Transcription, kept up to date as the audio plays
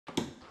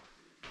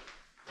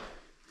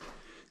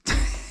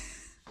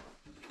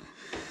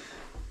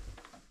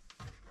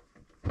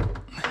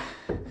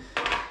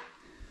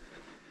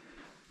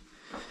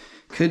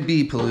Could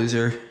be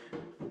Paloozer.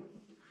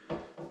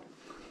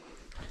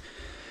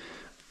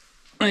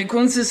 Like,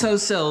 once this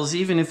house sells,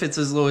 even if it's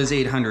as low as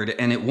 800,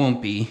 and it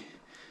won't be,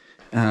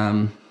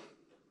 I'm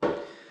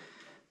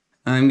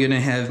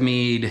gonna have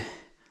made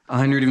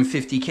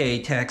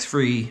 150K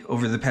tax-free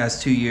over the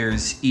past 2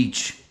 years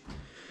each.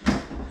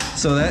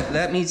 So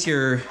that meets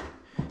your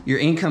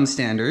income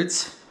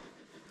standards.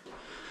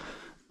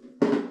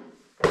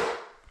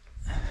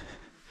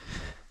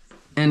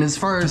 And as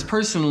far as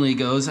personally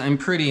goes, I'm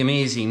pretty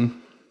amazing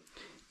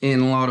in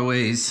a lot of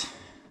ways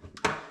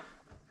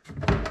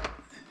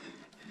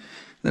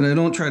that I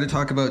don't try to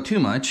talk about too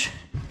much.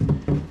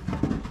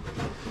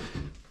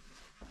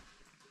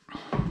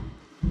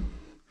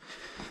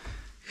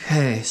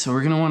 Okay, so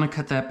we're gonna want to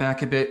cut that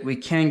back a bit. We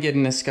can get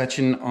an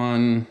escutcheon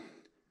on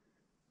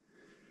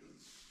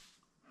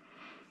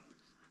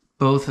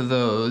both of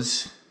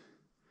those.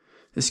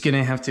 It's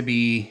gonna have to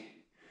be,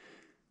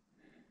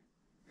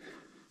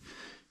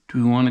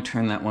 do we want to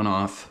turn that one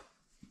off?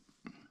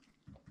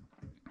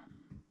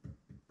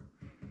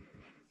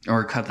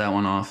 Or cut that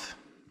one off?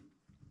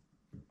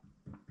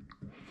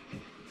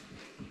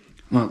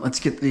 Well, let's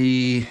get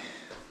the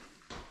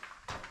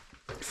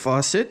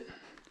faucet,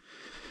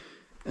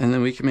 and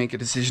then we can make a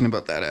decision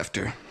about that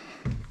after.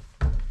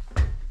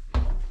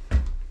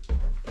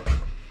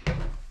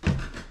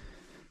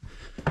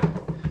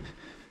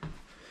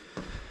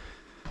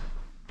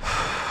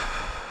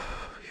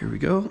 Here we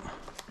go.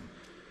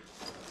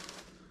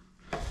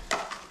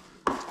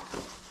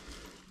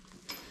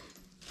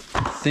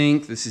 I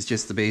think this is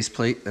just the base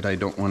plate that I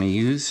don't want to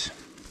use.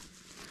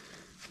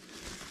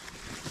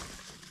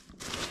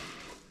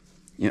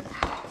 Yep.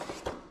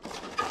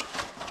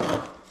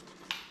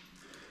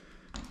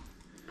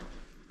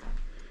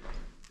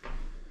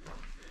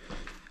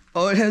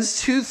 Oh, it has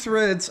 2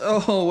 threads.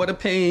 Oh, what a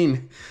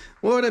pain.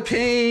 What a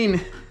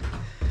pain.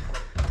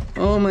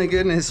 Oh my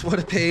goodness, what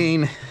a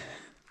pain.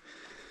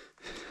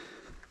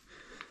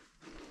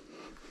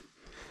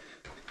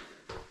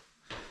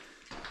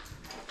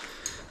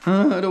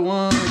 I don't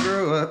want to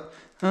grow up.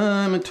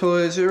 I'm a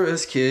Toys R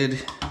Us kid.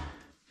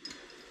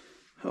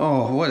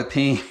 Oh, what a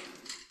pain.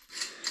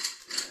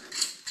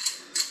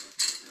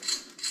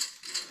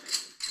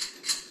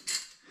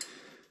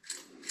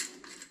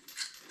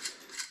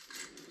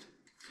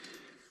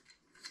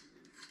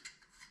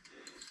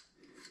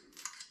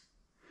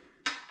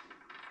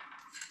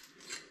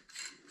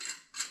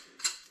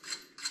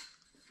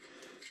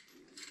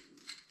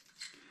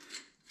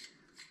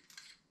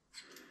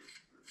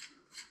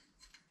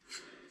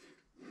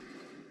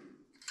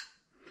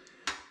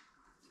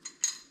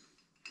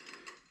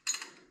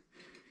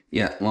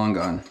 Yeah, long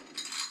gone.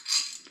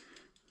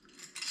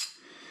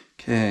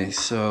 Okay,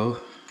 so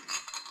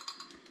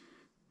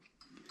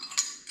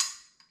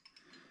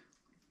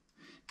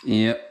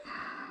yep.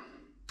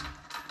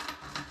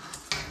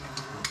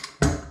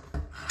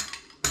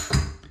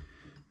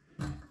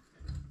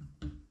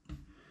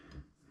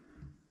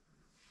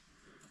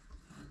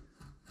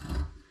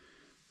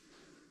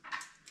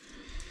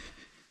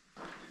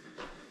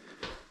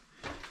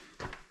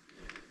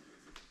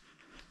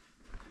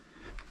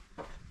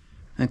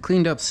 I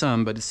cleaned up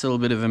some, but it's still a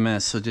bit of a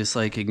mess, so just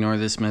like ignore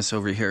this mess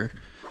over here.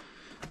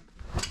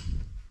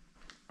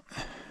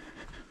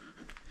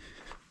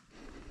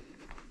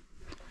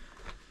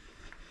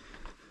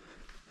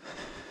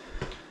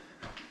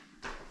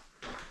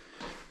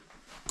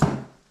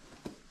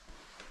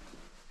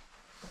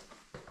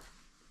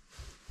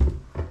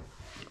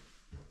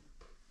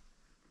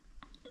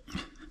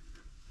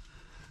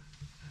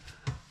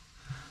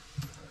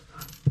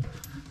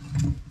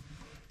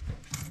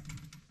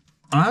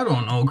 I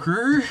don't know,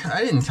 Kerr.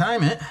 I didn't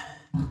time it.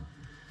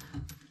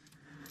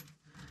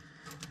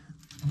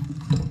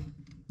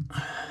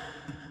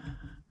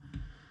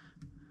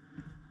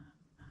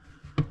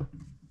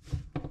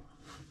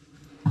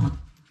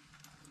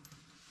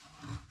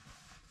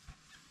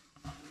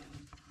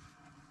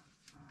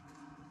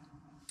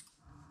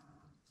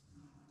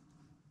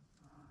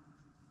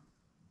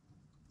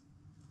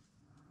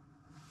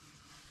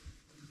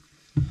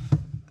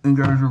 You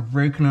guys are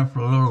breaking up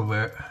a little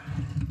bit.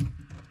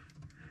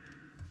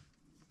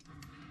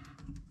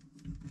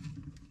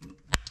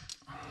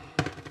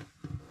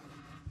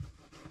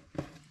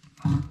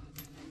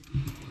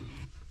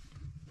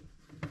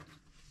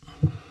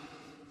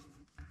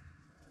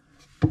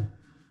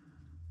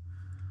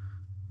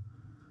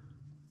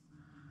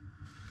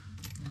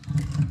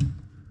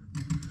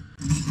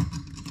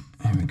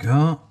 There we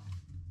go.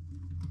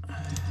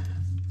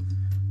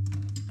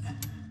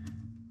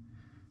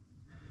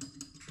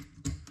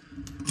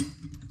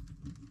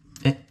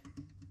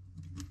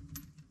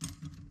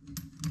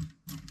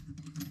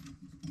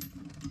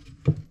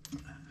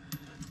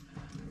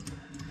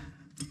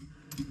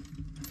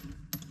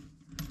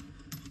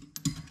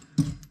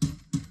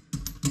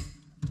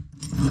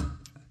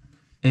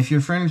 If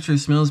your furniture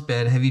smells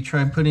bad, have you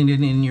tried putting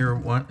it in your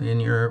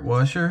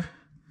washer?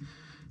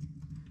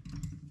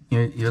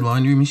 Your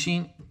laundry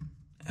machine?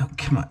 Oh,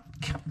 come on.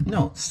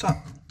 No, stop.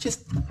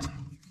 Just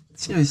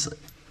seriously.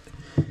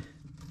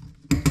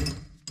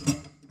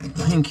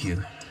 Thank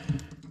you.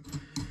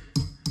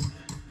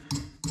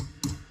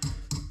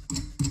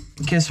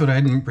 Guess what I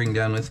didn't bring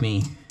down with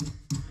me?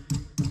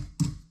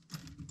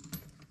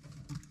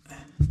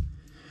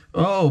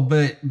 Oh,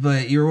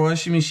 but your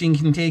washing machine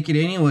can take it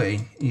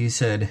anyway, you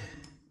said.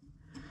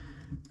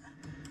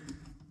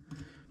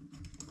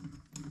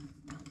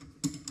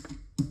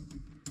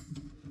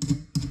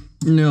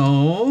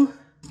 No.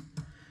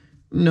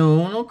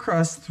 No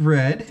cross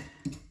thread.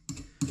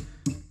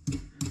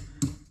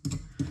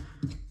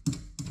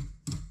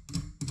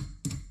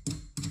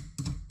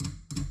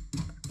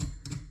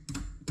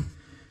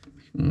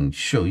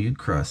 Show you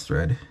cross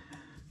thread.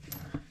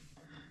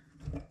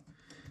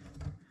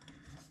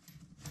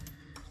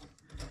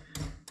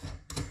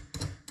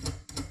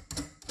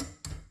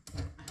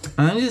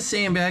 I'm just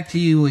saying back to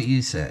you what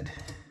you said.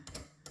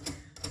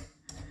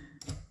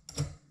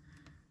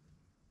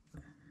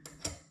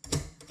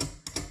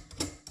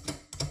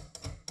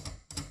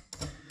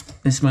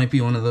 This might be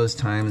one of those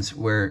times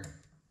where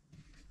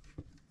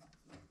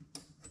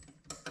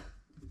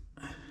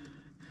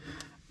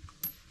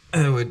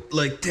I would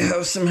like to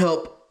have some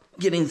help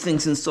getting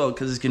things installed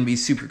because it's going to be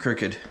super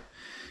crooked.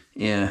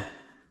 Yeah.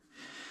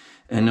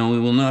 And no, we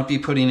will not be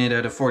putting it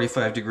at a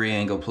 45-degree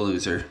angle,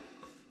 Paloozer.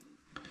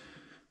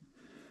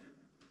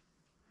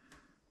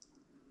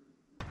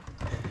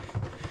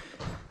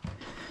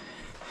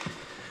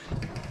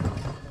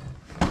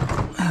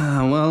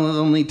 Well,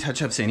 it'll need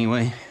touch-ups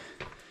anyway.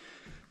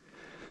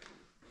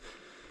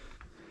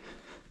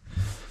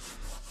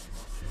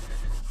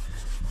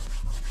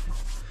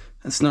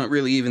 It's not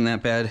really even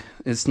that bad.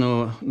 It's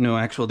no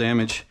actual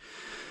damage.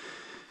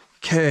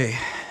 Okay,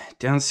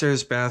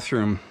 downstairs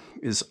bathroom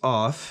is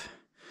off.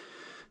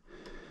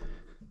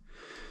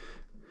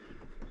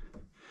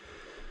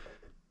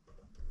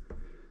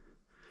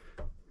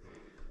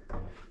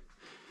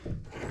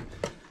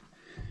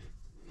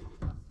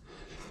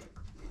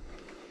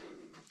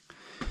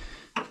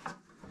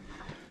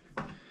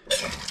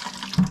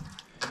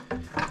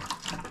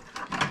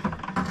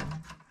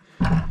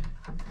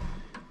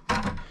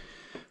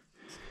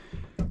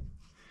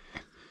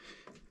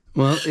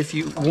 Well, if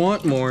you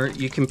want more,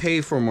 you can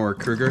pay for more,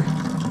 Kruger.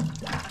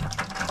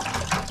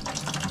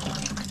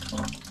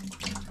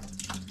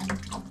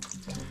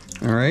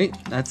 All right,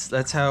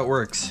 that's how it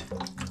works.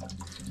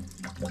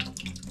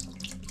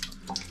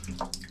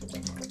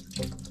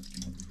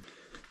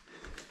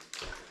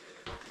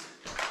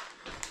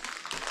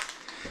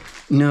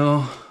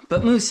 No,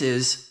 but Moose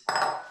is.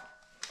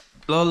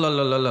 La la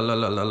la la la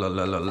la la la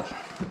la la.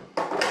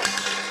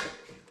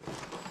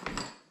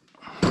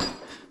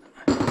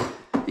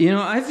 You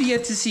know, I've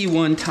yet to see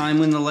one time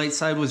when the light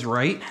side was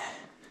right.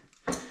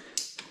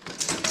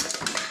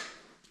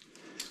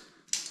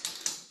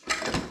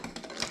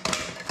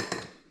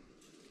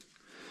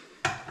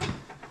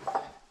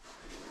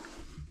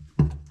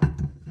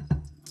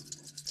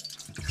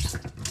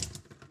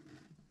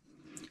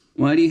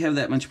 Why do you have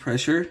that much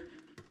pressure?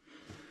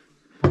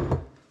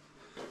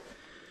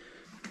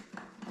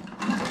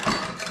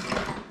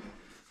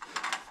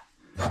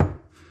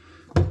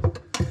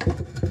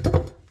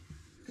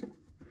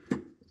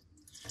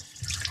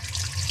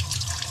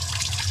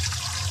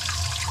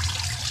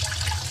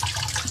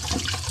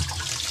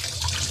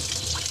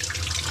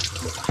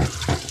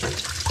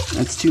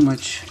 That's too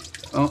much.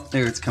 Oh,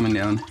 there, it's coming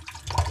down.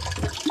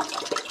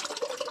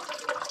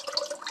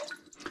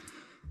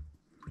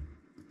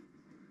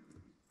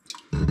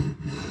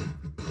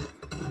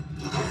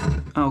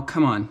 Oh,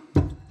 come on.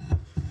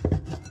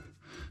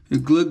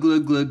 Glug,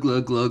 glug, glug,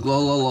 glug, glug,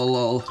 lol, lol, lol,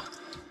 lol.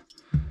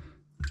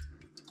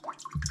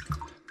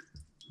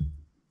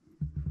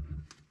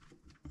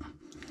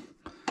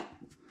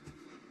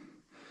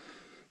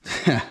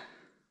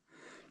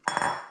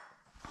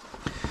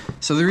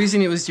 So the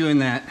reason it was doing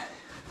that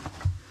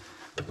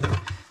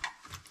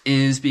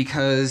is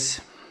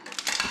because,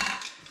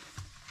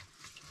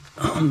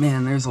 oh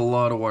man, there's a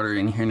lot of water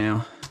in here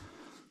now.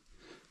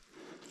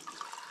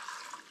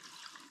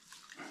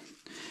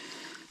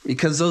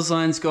 Because those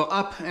lines go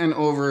up and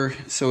over,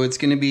 so it's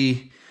going to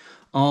be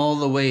all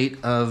the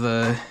weight of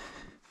a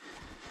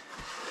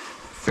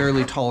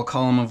fairly tall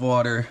column of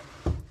water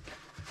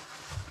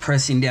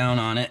pressing down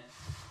on it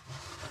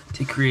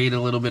to create a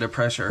little bit of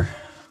pressure.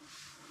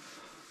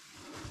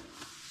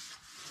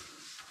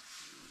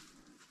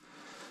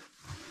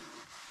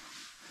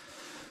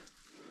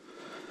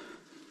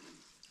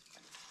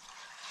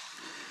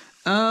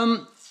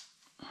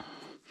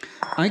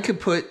 I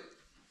could put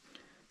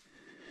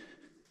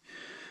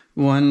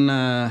one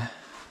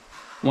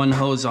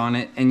hose on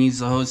it and use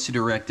the hose to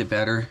direct it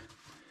better.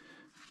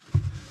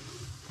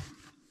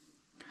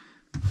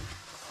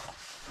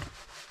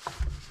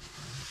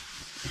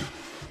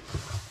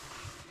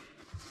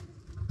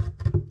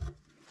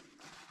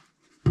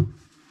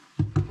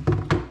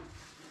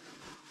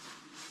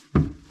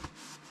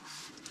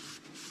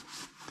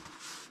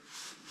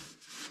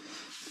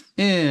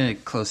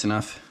 Close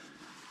enough.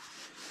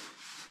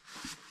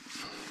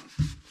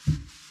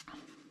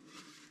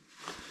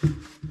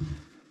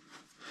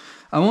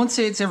 I won't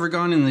say it's ever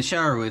gone in the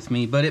shower with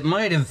me, but it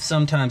might have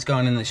sometimes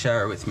gone in the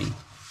shower with me.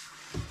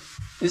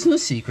 There's no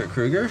secret,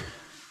 Kruger.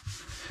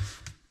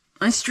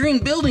 I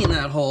streamed building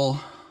that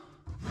hole.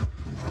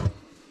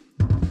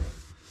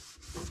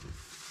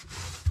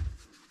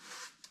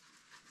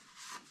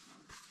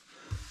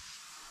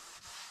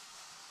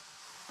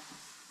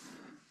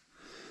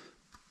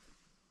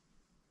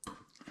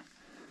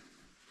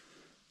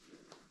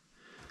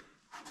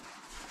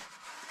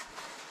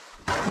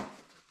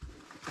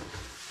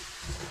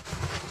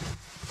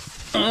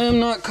 I am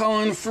not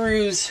calling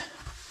Furzy,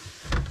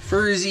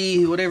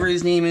 whatever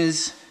his name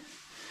is.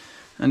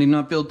 I do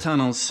not build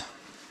tunnels.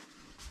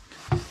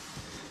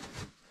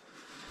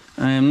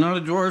 I am not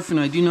a dwarf and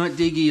I do not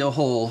dig a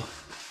hole.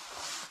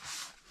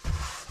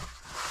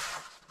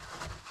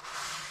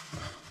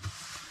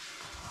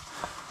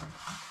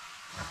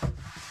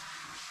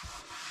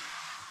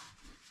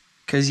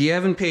 Because you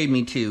haven't paid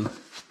me to.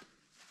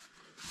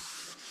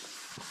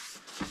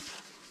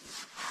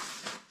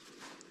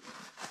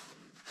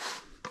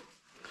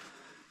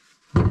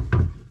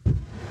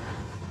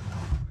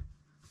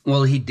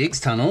 Well, he digs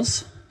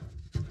tunnels.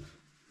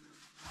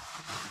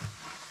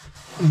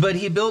 But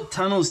he built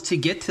tunnels to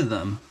get to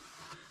them.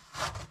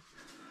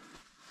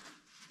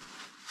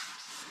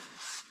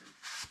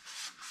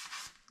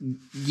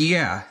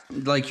 Yeah,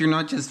 like you're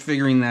not just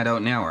figuring that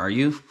out now, are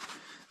you?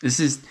 This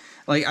is,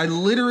 like, I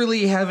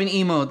literally have an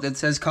emote that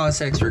says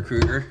cost extra,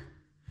 Kruger.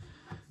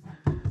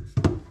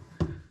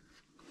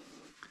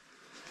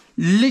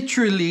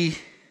 Literally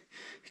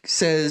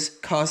says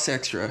cost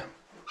extra.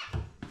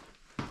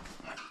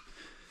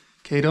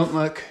 Okay, don't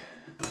look.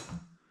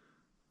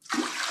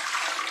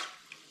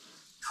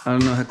 I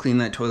don't know how clean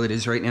that toilet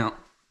is right now.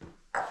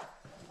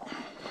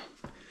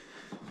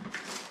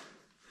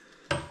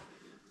 Are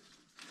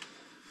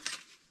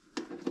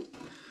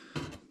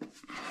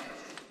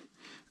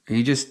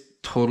you just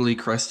totally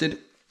crusted?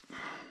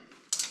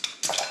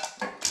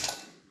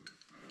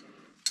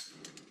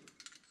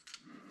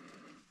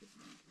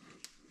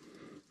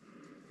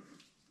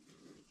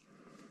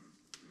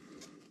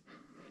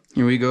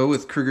 Here we go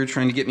with Kruger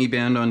trying to get me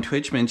banned on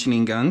Twitch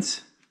mentioning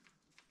guns.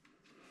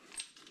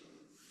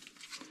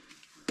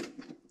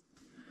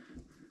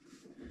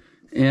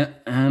 Yeah,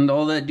 and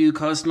all that do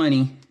cost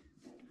money.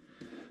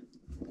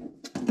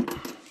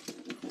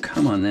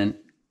 Come on then.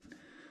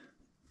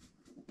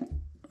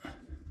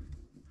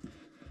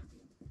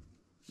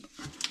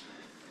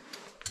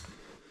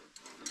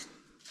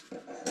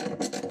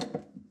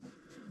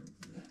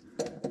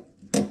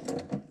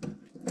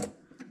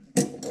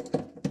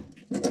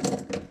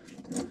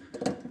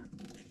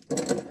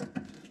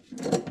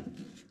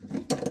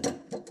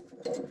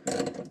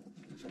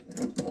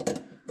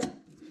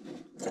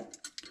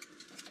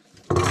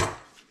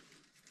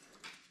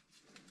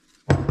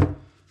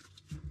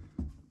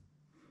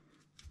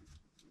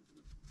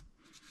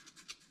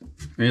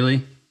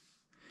 Really?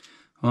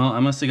 Well, I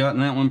must have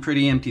gotten that one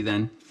pretty empty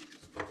then.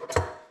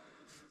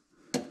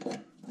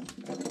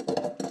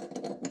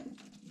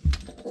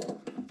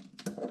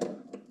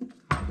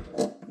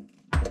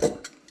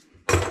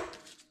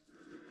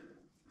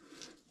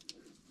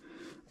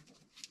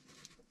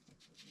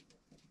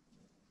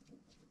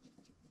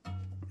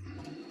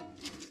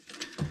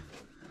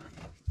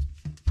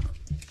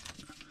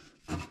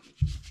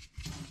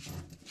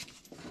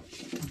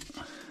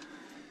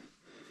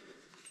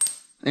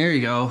 There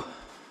you go.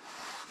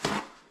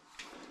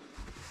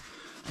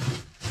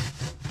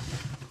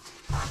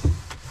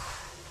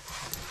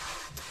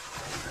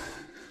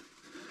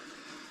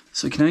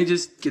 So can I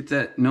just get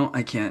that? No,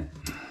 I can't.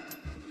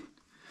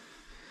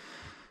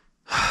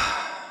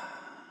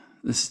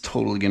 This is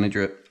totally gonna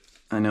drip.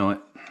 I know it.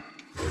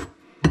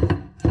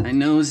 I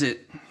knows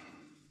it.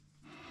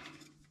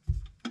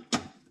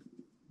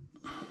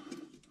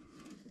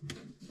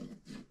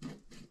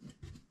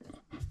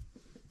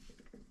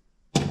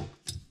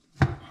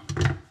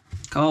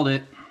 Called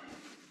it.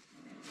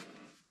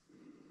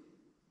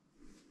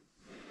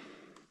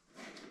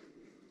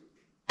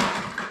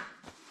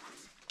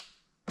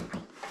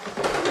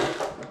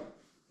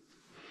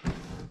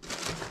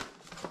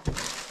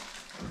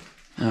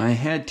 Now, I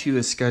had two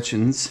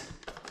escutcheons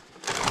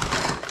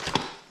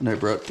that I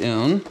brought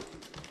down.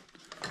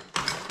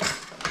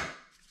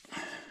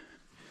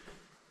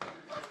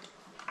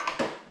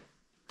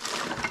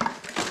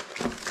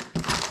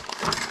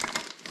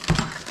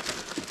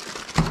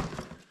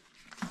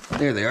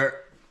 There they are.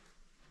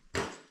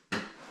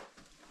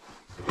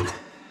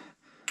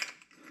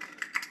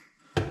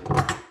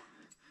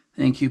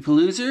 Thank you,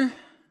 Paloozer.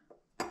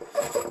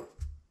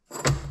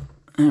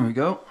 There we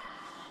go.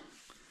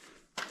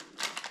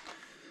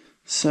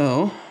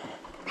 So,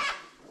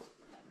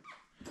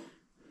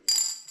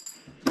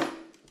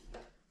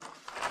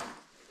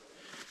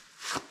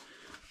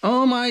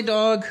 oh my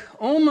dog,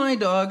 oh my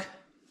dog.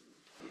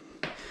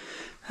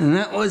 And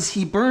that was,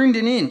 he burned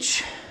an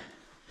inch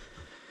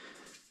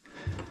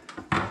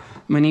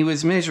when he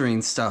was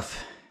measuring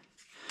stuff.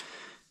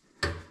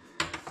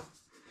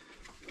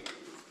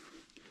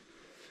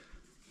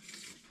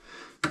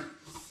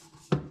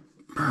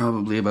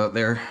 Probably about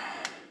there.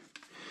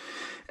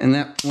 And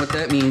what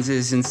that means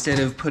is instead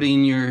of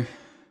putting your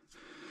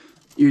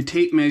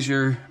tape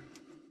measure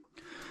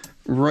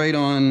right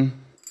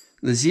on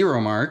the 0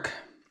 mark,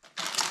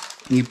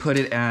 you put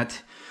it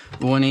at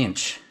 1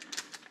 inch.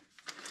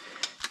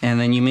 And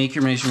then you make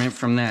your measurement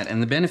from that.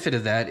 And the benefit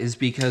of that is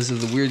because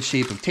of the weird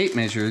shape of tape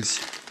measures,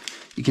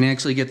 you can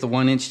actually get the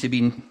 1 inch to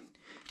be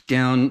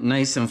down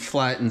nice and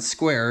flat and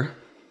square.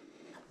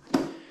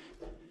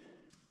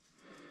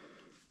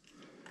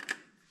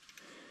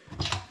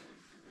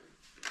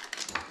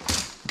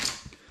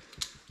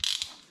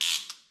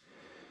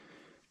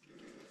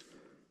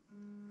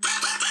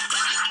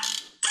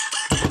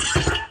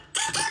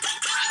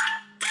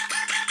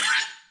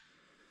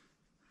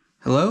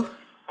 Hello?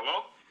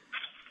 Hello?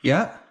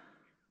 Yeah?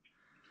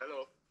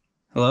 Hello?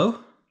 Hello?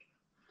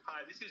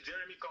 Hi, this is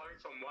Jeremy calling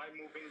from Y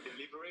Moving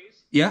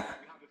Deliveries. Yeah?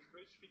 We have a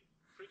fridge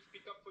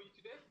pickup for you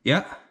today.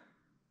 Yeah?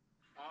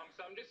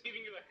 So I'm just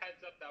giving you a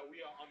heads up that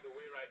we are on the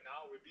way right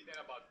now. We'll be there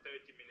in about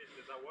 30 minutes.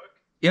 Does that work?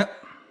 Yep.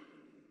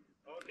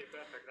 Okay,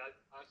 perfect.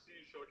 I'll see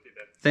you shortly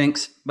then.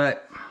 Thanks. Bye.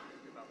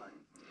 Bye-bye.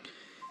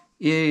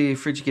 Yay,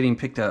 fridge getting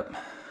picked up.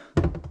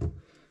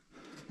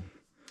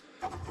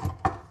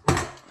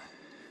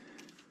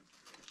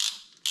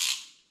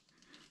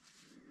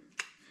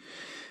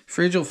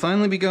 Fridge will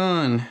finally be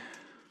gone.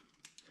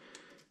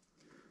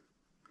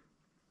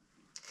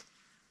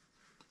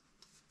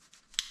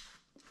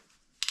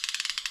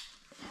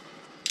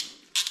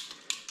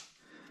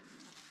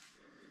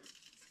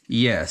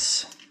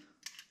 Yes.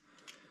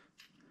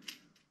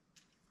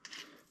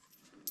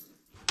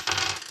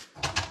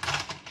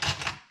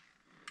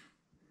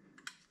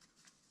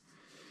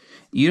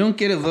 You don't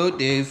get a vote,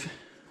 Dave.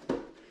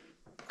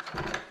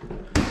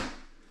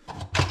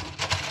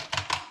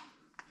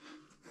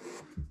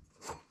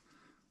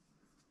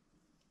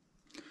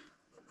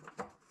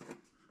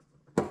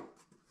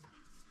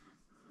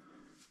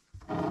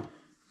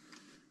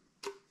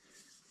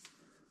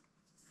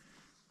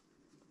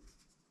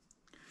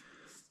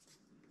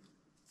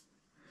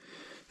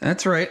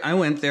 That's right, I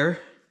went there.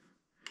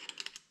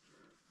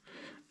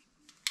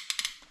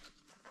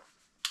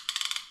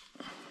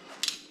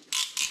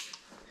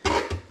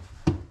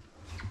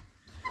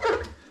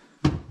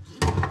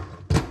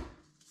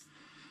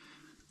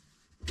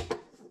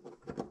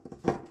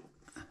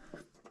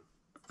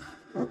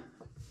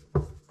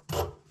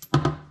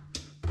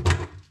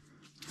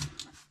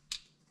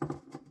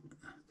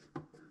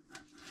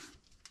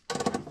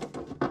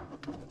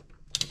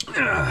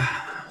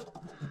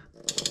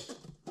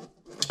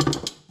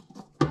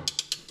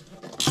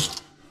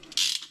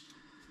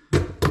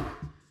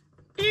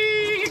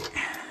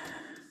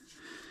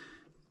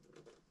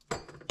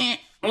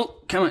 Oh,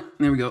 come on.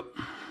 There we go.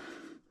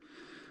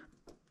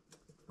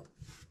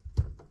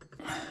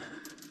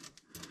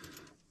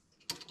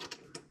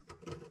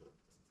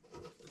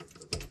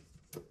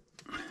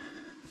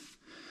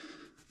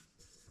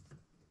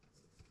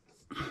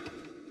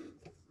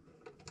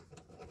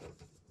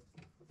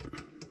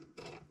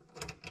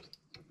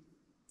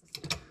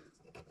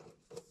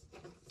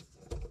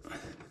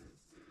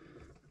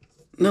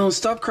 No,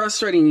 stop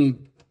cross-threading, you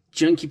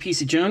junky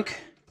piece of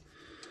junk.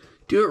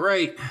 Do it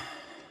right.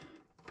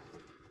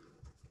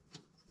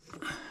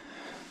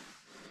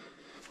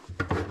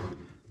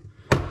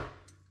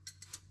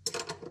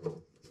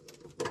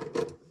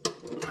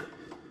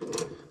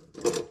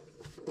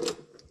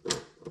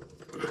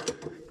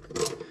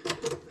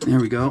 There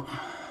we go.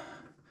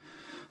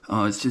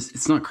 Oh,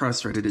 it's not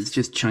cross-threaded, it's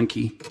just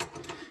chunky,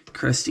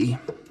 crusty.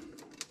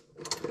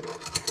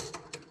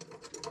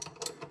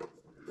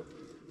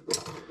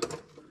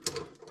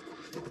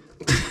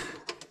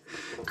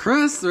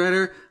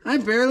 Cross-threader? I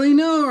barely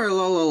know her,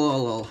 lol lol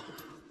lol lol.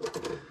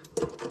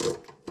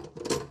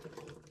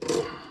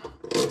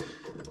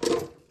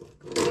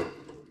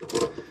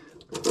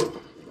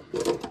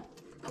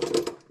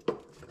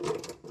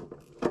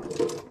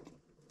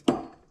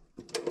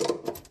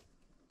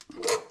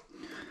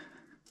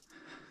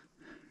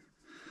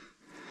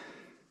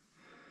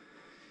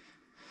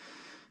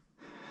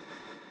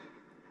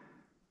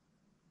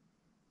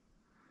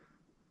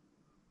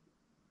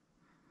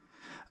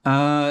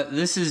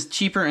 This is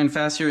cheaper and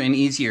faster and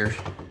easier.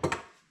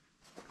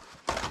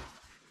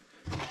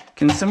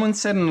 Can someone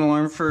set an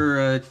alarm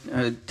for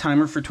a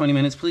timer for 20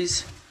 minutes,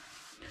 please?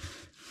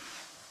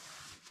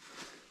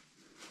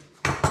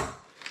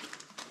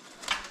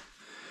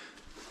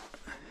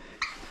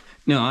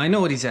 No, I know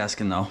what he's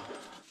asking though.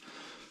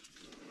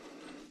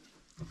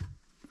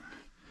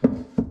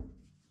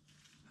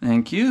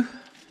 Thank you.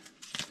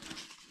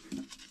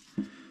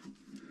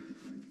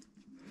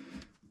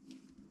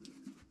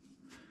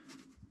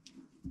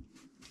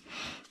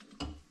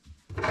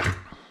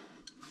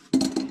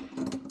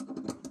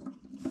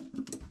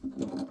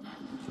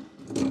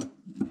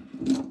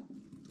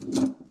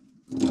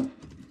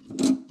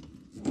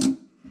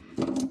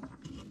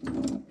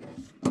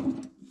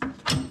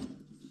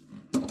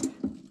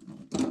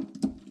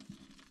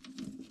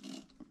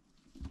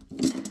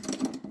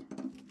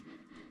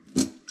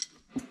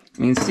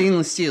 I mean,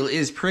 stainless steel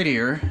is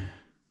prettier,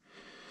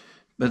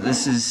 but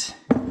this is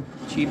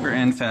Cheaper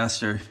and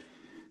faster.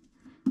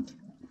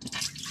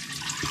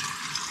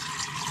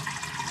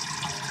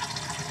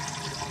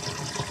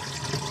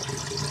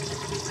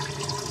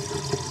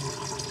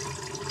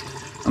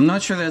 I'm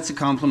not sure that's a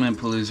compliment,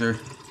 Paloozer.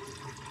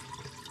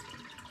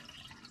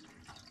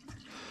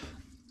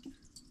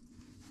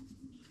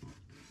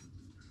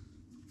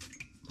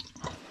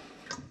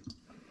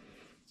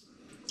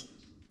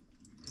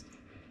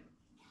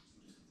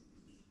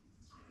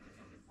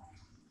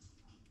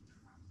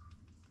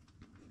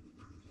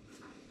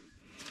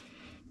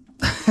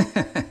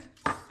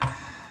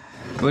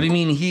 What do you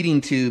mean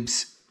heating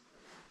tubes?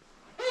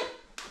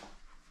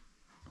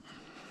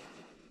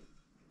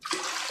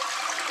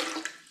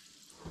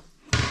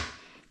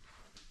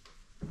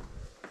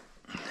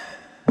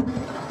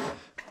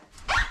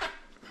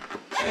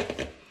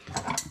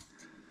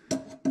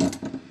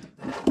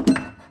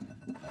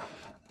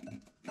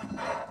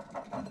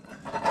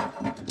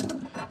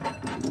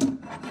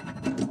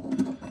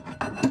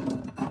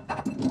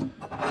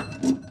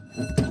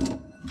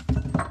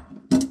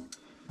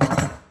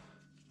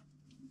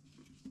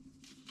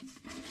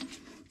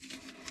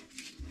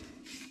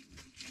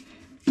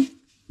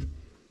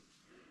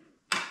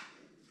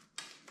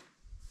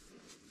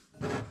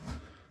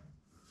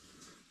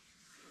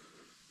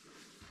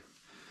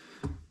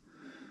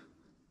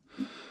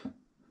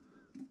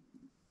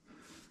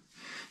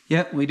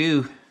 Yep, we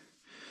do.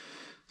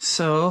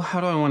 So, how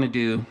do I want to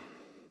do?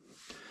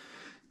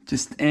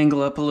 Just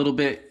angle up a little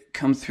bit,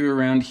 come through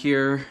around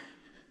here.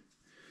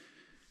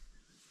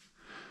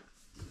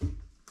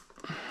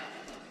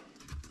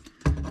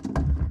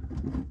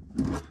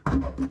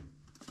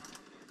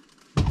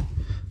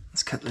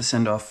 Let's cut this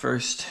end off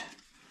first.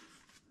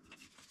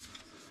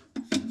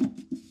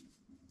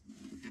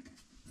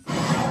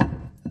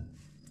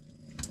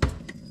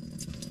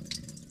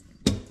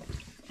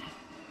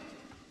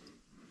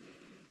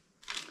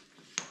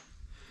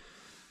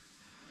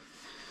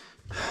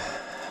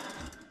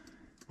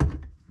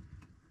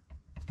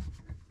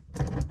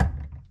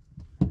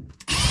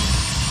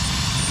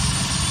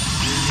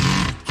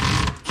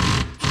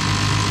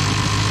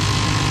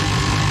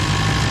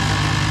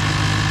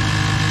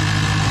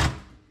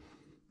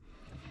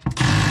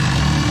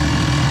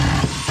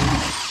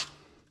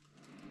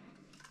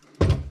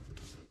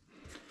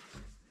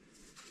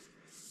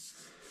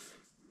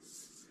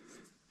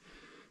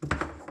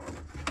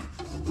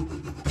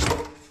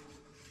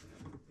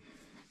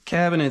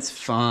 Cabinet's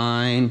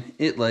fine.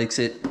 It likes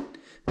it.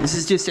 This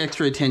is just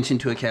extra attention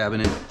to a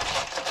cabinet.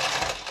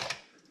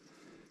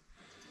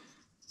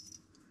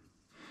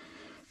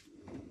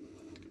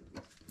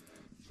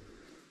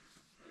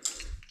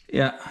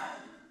 Yeah.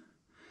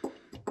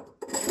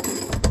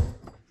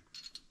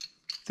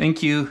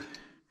 Thank you.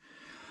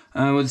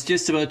 I was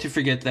just about to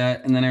forget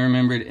that, and then I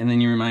remembered, and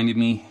then you reminded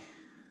me.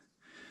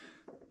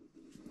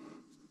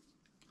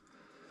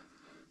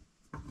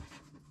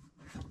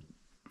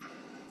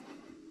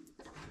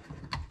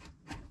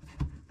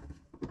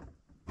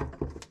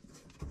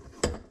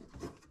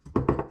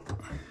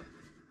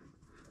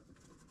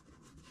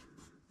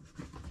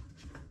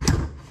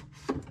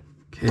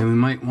 Okay, we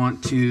might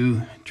want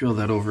to drill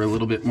that over a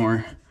little bit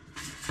more.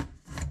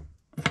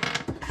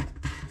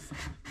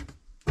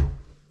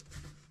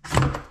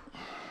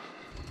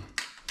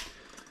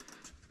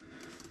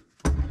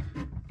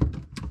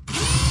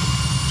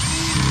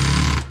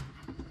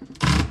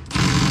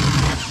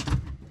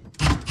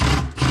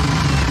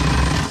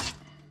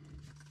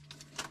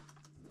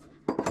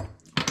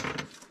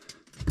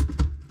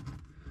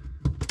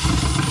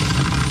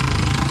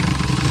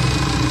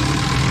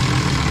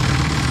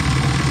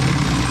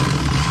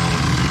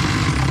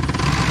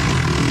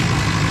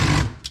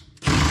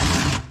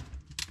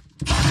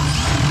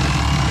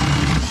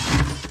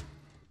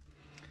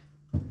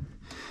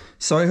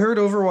 So I heard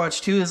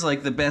Overwatch 2 is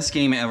like the best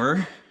game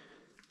ever.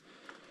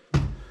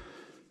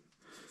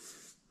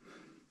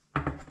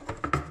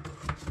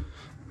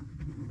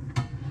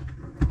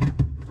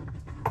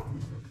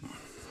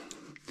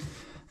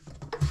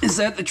 Is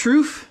that the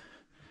truth?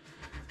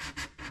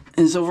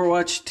 Is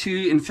Overwatch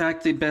 2 in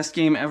fact the best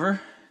game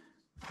ever?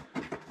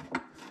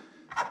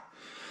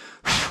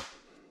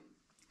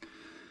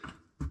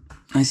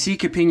 I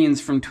seek opinions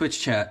from Twitch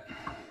chat.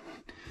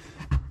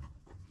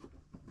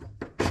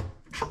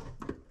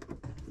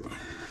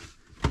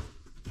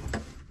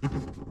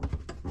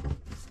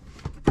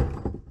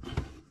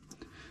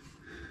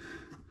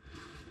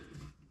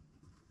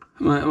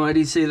 Why do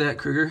you say that,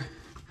 Kruger?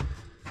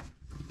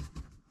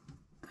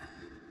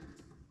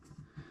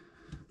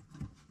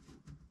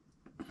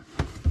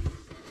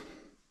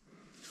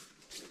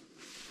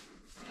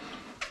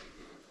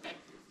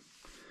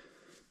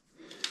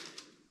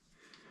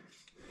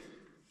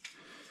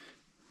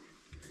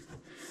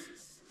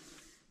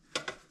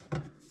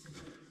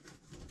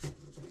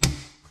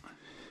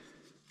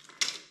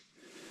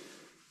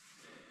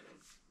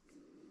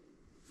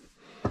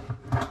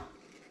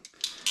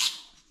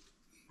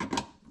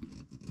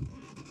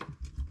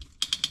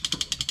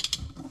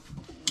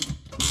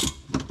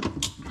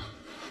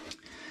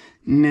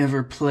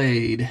 Never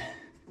played.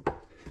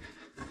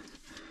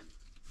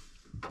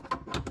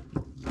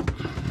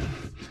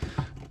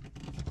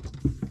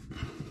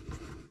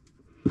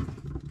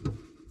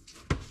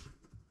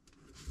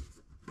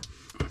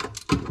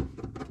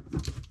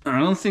 I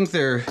don't think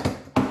they're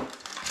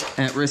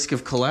at risk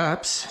of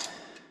collapse.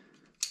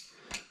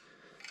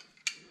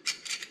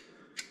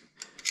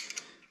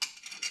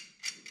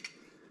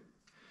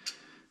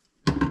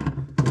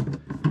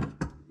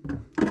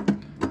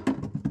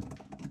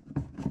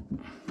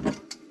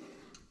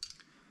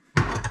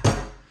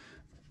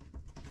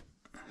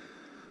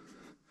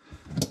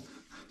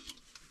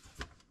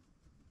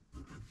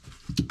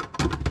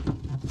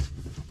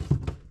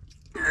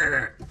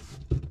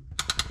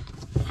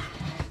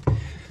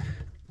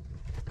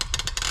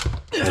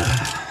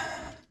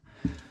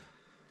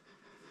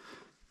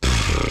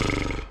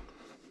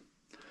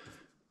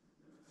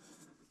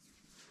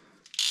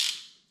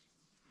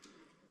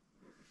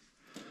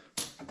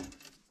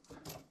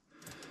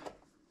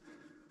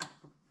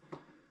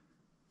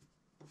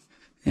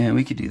 Yeah,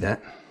 we could do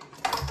that.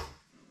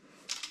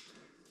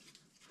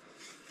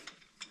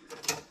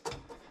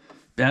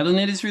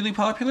 BattleNet is really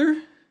popular.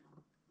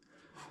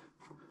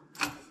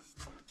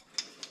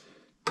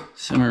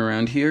 Somewhere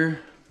around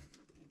here.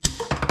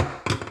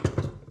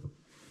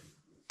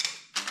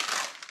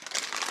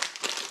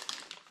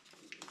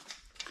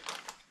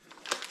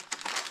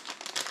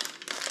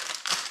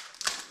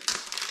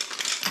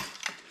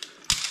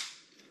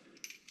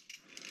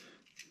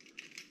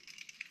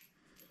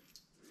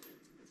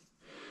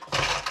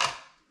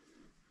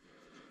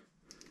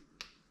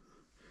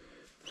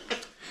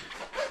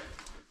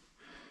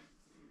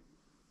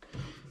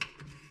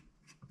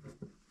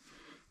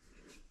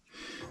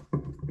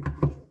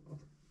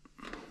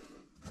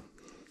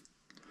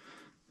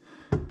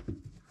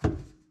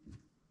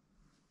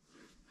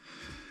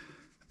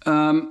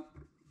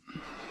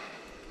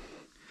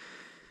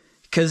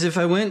 Because if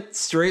I went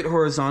straight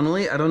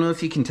horizontally, I don't know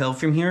if you can tell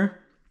from here,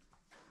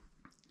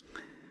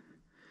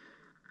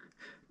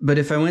 but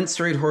if I went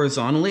straight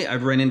horizontally,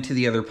 I'd run into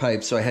the other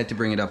pipe, so I had to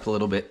bring it up a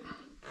little bit.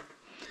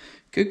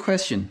 Good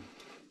question.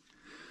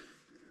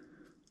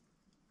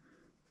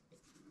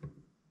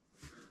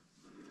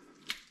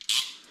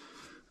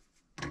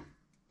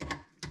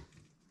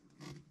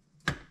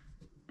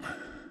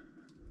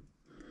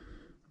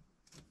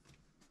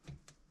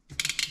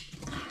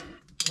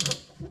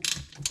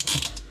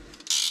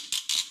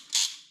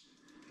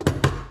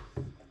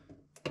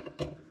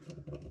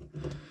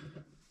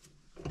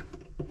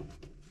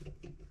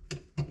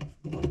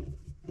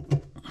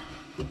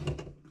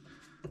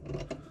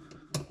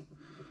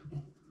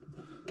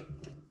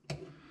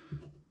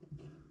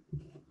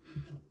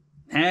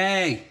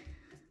 Hey!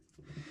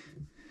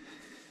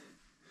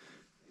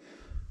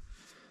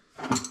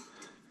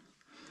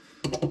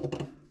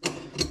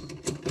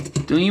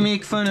 Don't you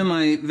make fun of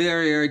my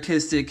very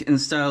artistic and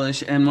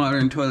stylish and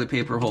modern toilet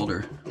paper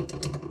holder.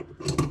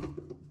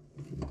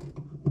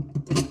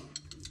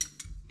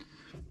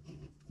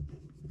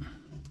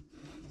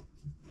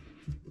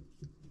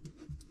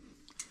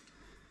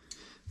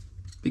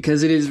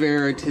 Because it is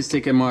very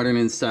artistic and modern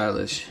and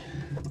stylish.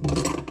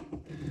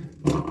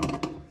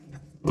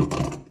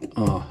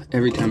 Oh,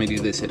 every time I do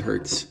this, it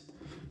hurts.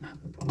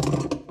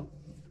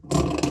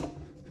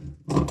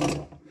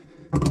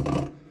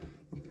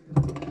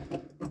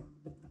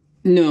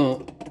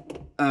 No,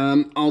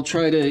 I'll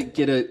try to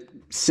get it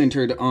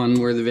centered on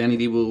where the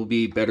vanity will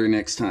be better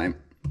next time.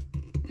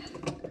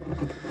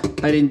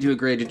 I didn't do a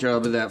great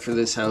job of that for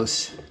this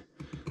house.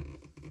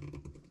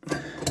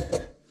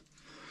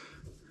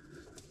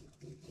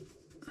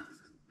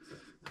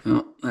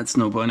 Oh, that's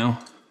no bueno.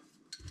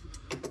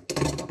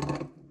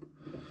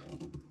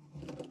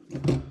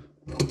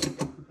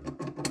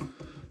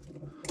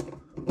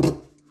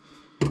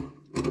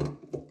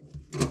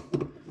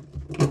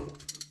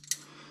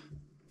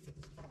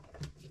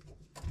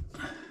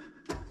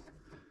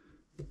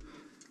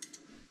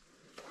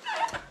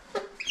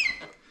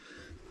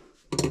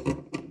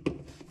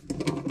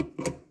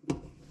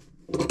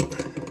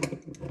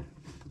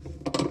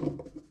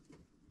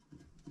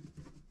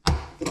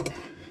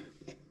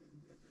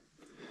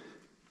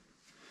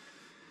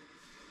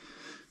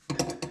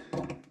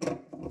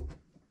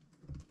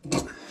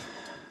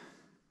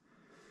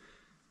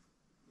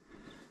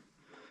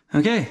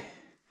 Okay,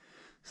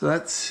 so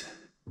that's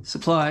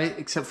supply,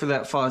 except for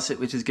that faucet,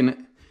 which is gonna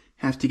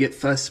have to get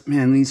fussed.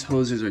 Man, these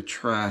hoses are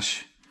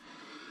trash.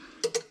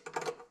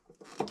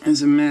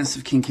 There's a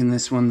massive kink in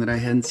this one that I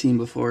hadn't seen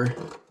before.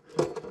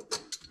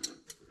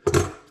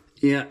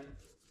 Yeah,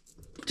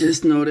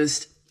 just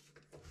noticed.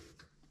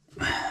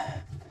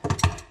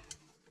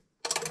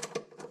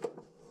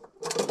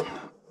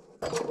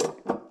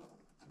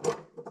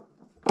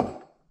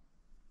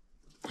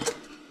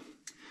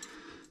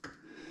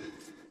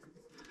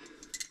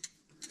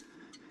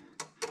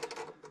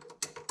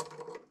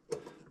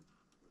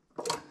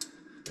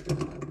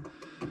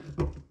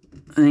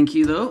 Thank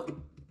you,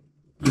 though.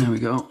 There we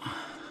go.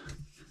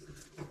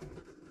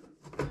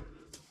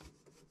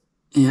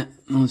 Yeah,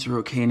 those are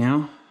okay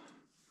now.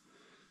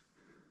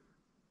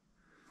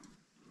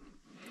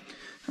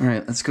 All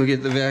right, let's go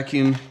get the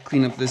vacuum,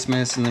 clean up this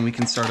mess, and then we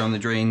can start on the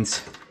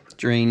drains.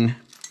 Drain.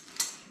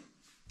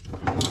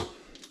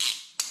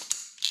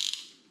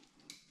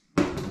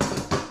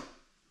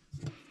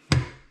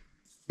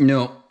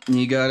 No,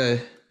 you gotta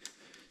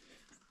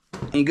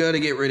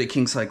get rid of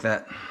kinks like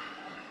that.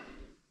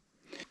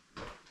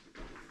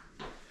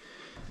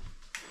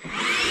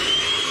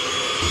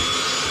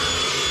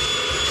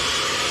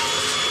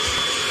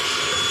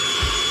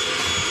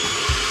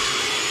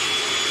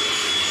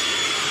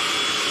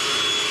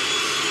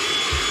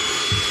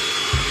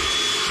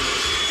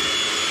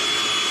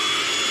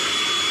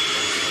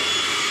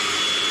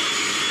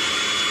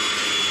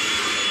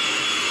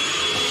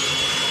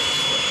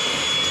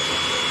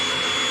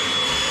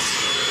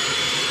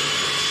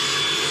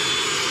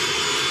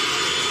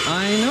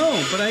 I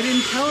know, but I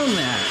didn't tell him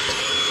that.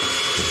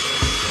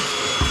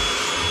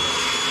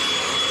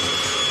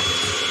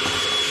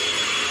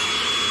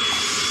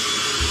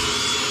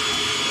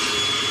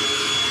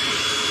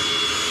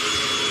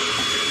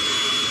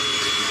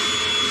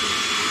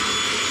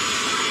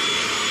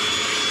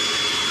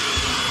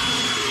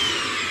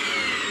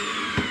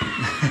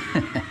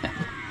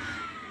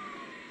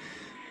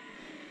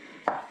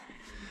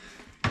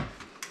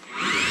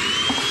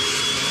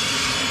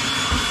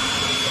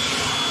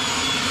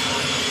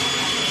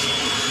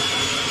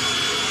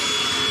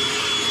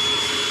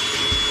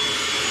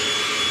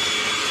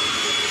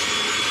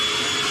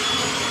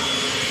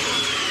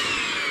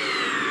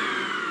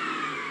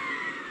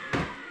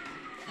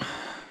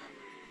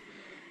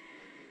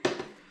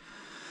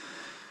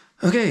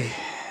 Okay,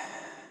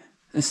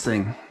 this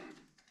thing.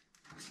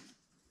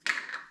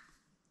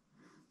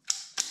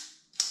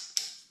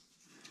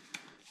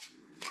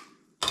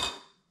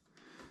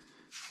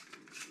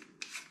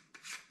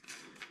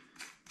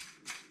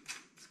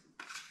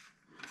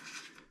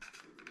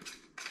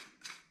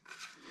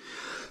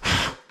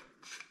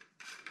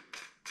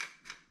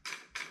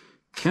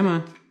 Come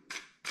on.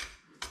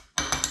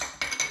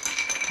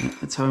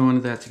 That's how I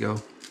wanted that to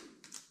go.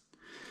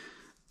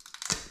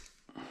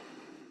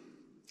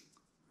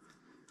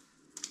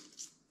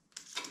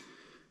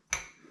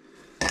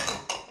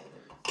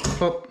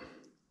 Up.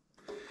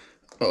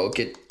 Oh,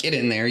 get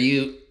in there,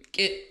 you.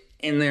 Get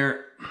in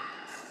there.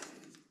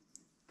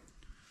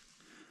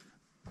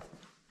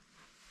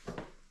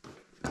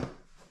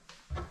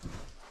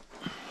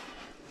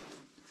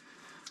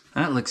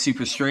 That looks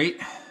super straight.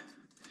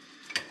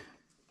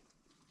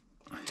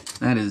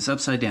 That is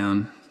upside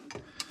down.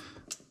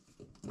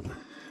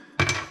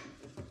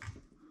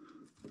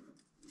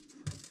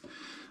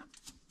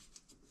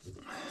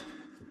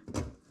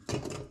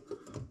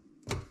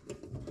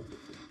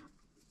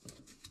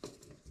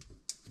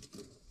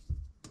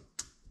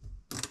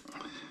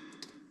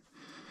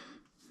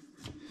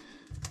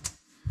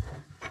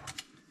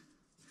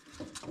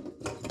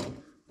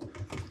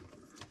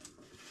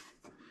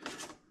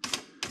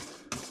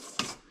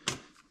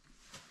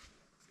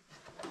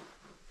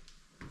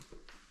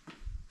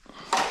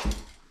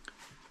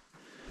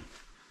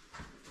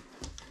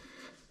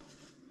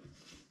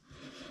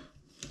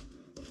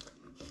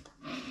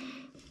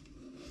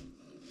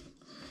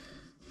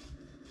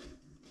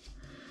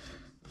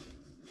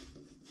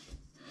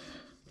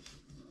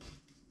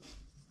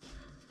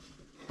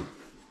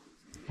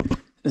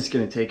 It's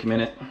gonna take a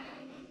minute.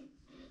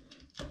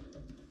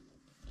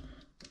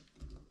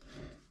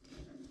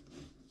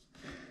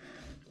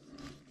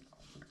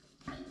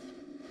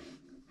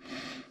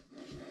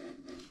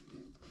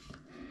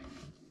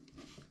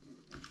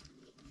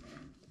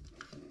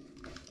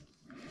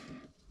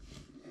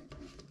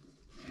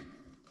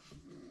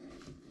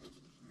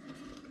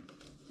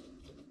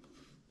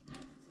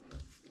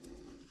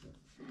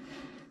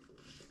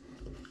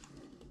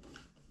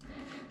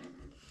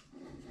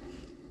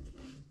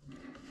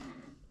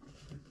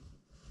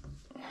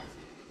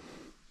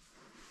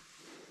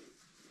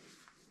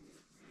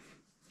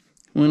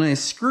 When I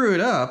screw it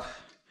up,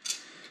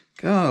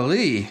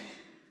 golly,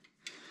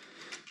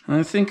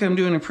 I think I'm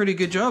doing a pretty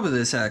good job of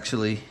this,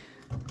 actually.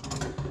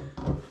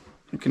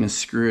 I'm gonna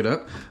screw it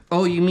up.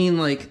 Oh, you mean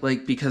like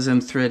because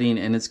I'm threading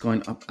and it's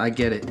going up? I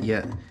get it,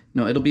 yeah.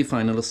 No, it'll be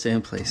fine, it'll stay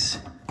in place.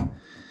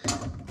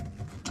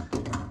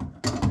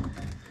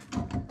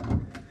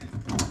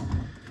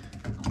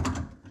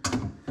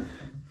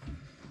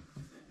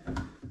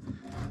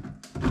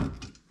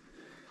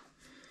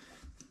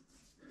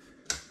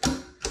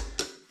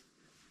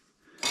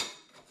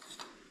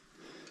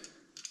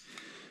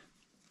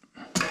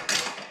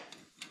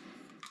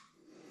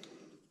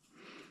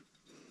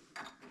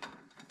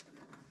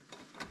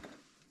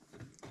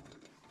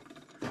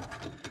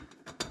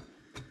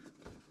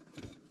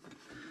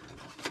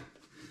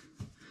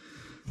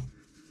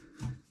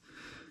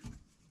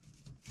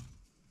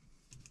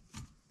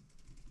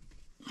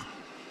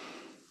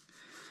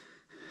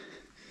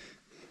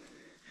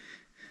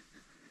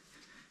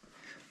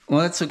 Well,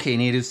 that's okay.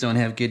 Natives don't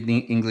have good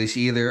English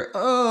either.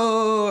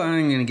 Oh,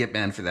 I'm going to get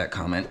banned for that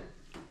comment.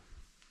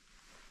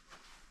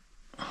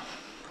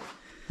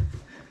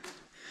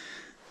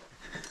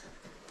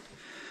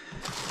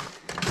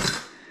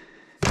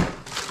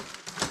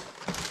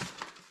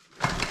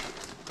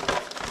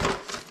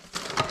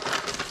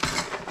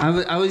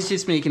 I was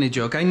just making a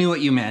joke. I knew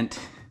what you meant,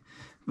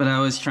 but I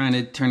was trying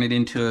to turn it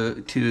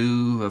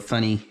into a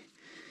funny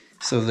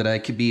so that I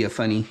could be a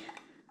funny.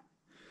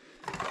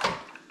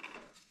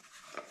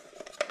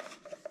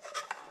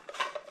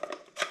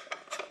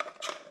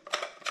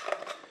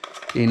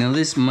 Okay, now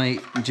this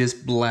might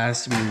just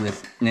blast me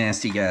with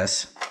nasty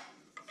gas.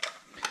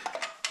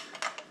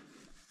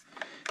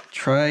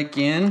 Try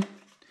again.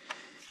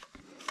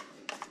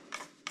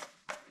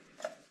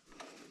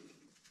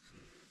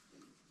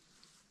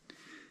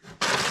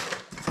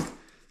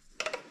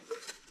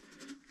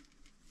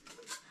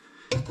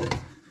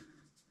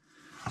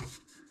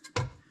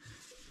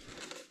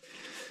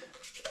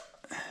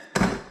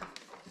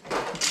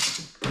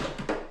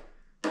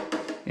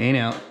 Hey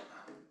now.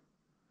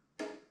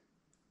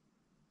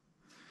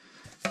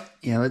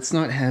 Yeah, let's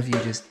not have you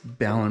just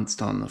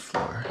balanced on the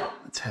floor.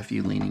 Let's have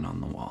you leaning on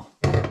the wall.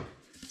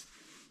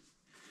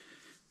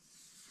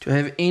 Do I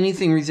have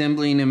anything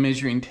resembling a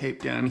measuring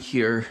tape down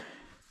here?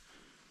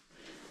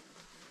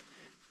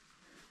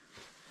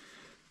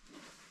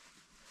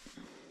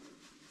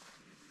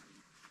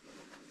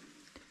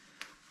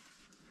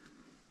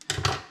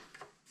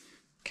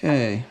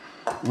 Okay,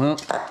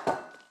 well,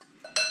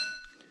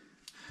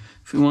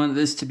 if we want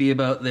this to be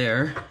about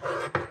there,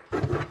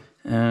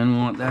 and we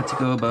want that to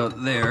go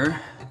about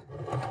there,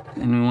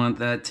 and we want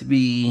that to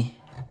be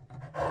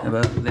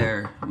about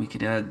there, we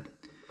could add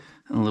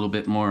a little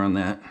bit more on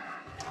that.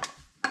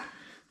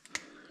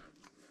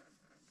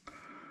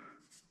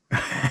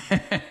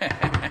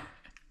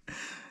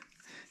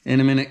 In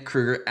a minute,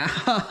 Kruger.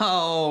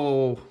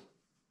 Ow!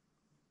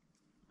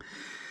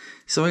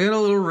 So I got a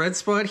little red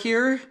spot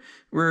here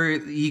where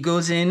he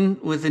goes in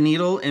with a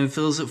needle and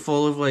fills it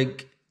full of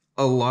like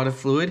a lot of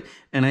fluid,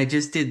 and I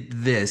just did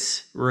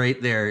this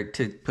right there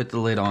to put the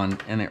lid on,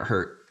 and it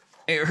hurt.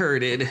 It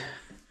hurted.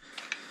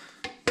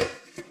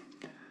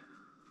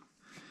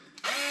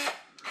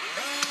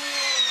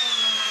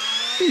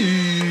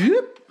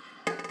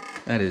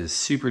 That is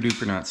super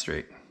duper not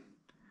straight,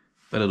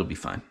 but it'll be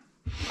fine.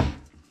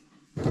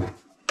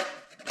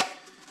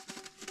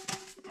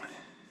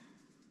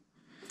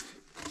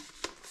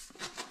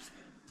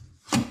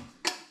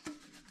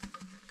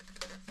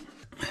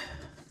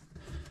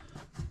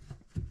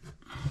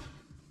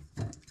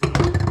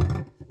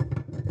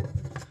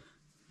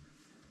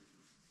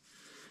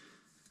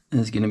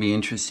 This is going to be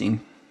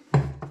interesting.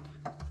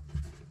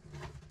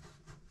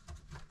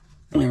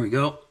 There we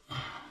go.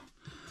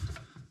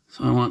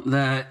 So I want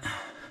that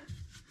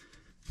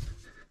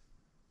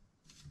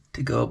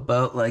to go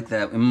about like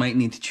that. We might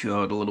need to chew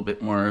out a little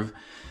bit more of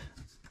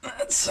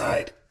that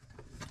side.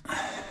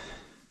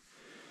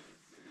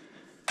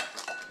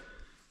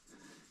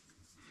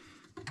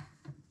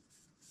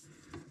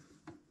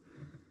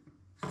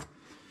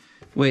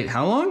 Wait,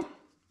 how long?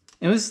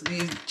 It was,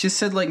 you just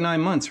said like 9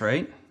 months,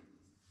 right?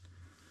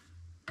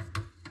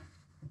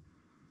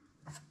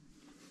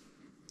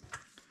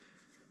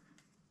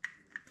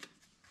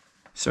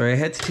 Sorry, I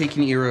had to take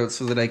an ear out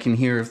so that I can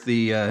hear if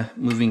the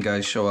moving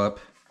guys show up.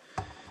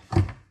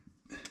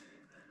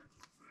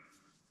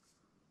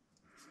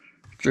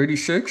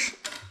 36?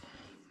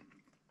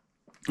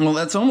 Well,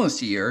 that's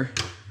almost a year.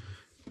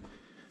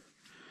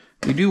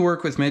 We do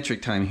work with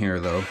metric time here,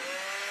 though.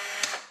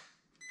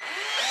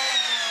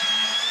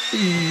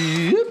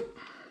 Yep.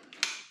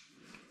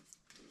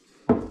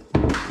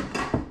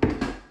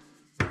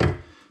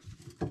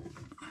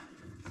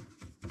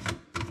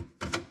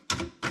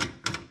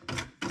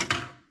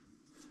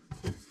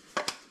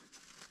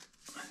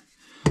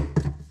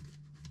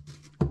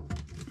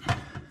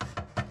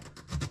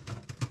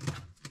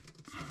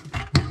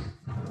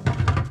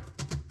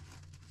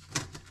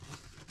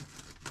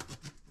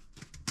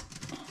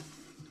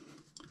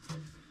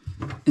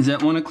 Is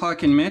that 1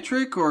 o'clock in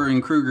metric or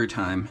in Kruger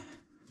time?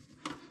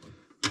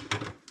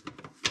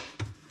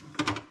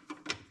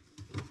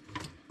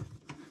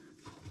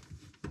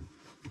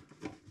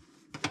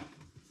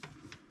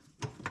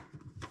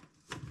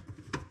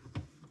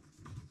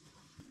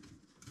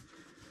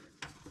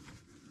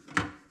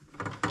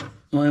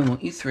 Why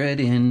won't you thread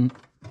in?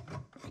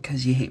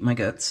 Because you hate my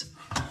guts.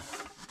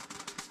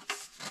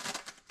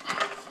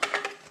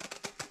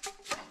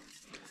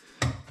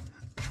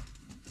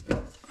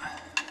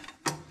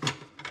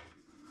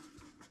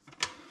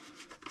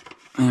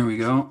 There we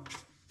go.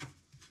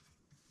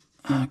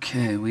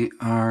 Okay, we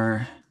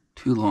are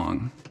too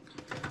long.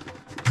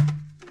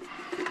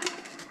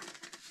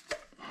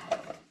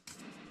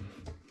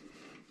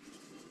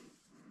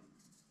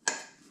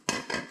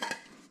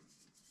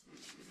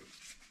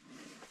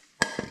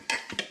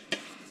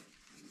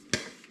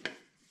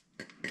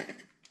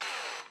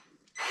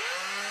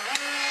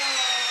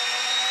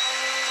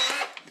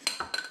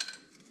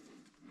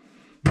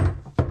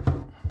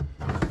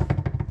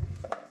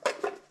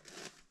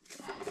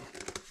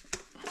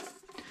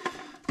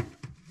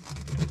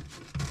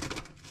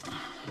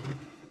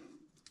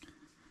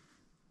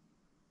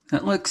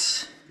 That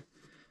looks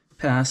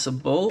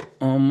passable,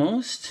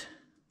 almost.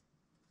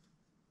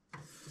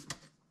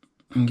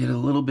 And get a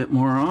little bit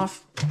more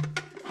off.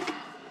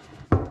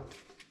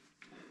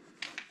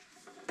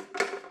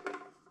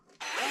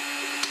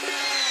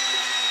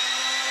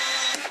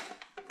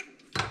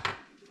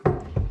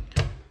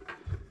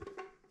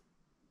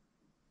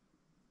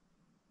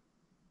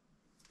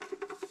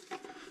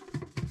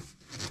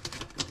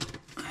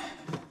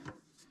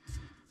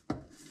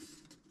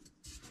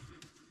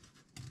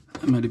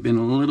 Might have been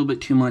a little bit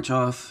too much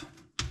off,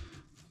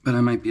 but I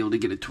might be able to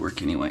get it to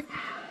work anyway.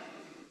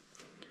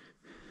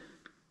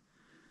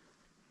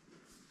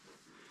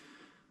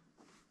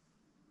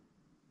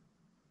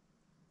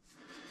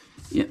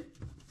 Yeah,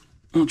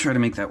 we'll try to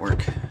make that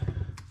work.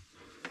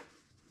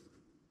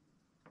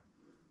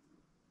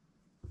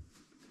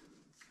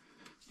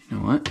 You know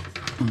what?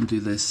 I'll do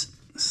this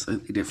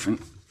slightly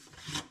different.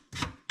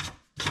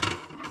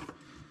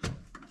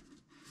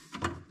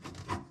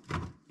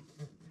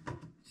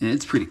 Yeah,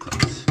 it's pretty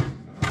close.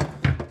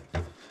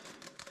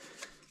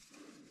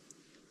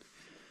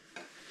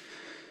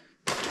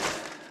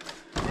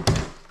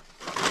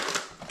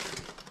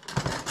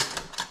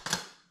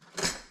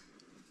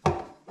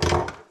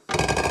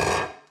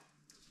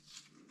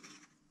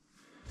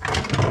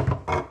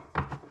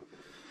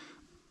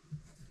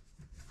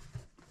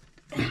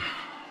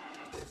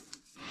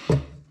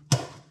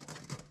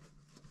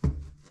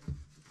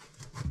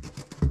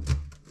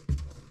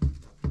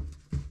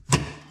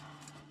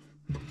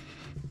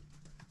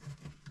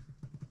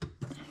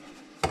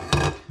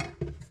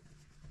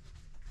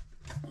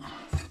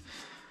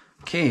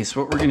 Okay,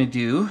 so what we're going to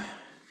do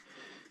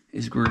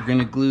is we're going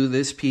to glue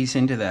this piece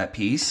into that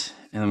piece,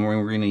 and then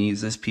we're going to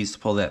use this piece to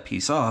pull that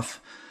piece off,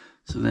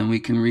 so then we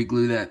can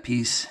re-glue that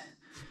piece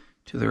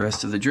to the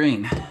rest of the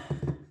drain.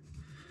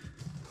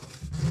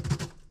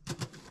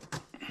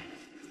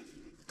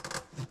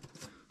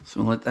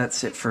 So we'll let that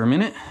sit for a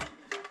minute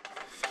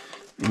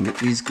and get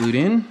these glued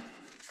in.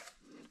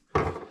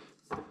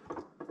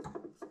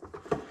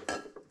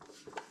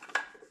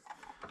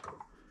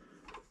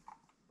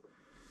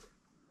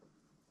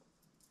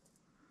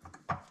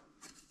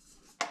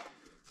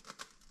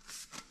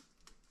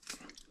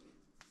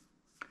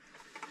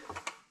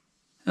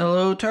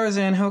 Hello,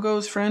 Tarzan. How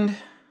goes, friend?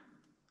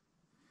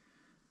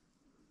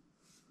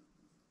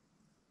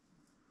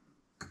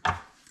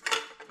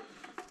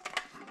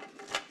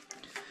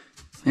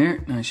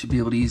 There. Now I should be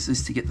able to use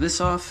this to get this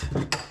off.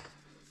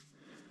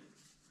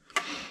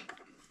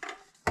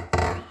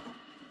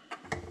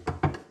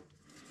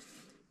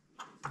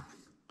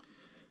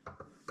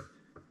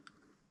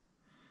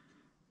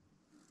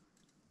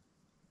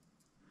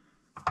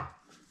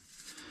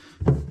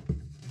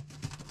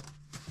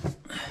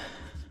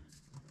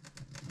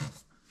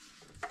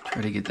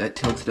 Try to get that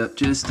tilted up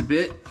just a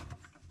bit.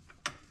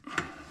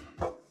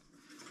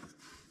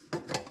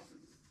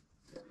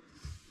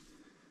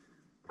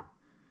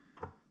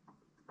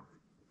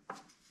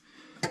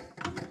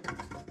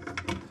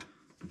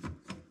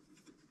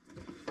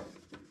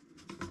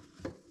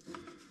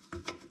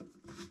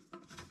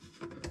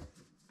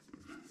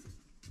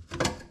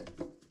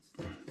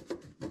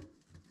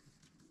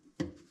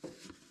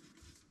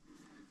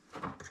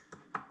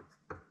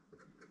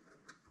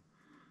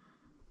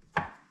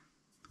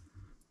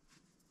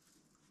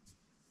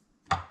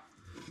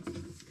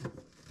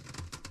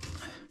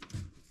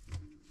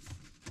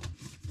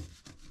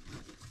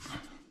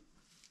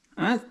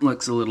 That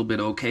looks a little bit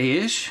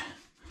okay-ish.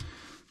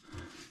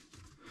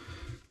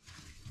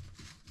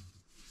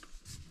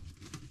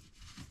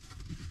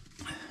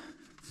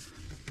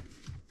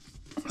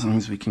 As long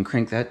as we can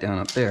crank that down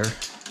up there.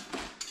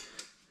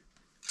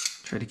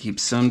 Try to keep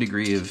some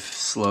degree of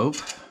slope.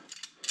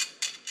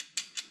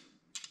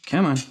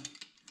 Come on.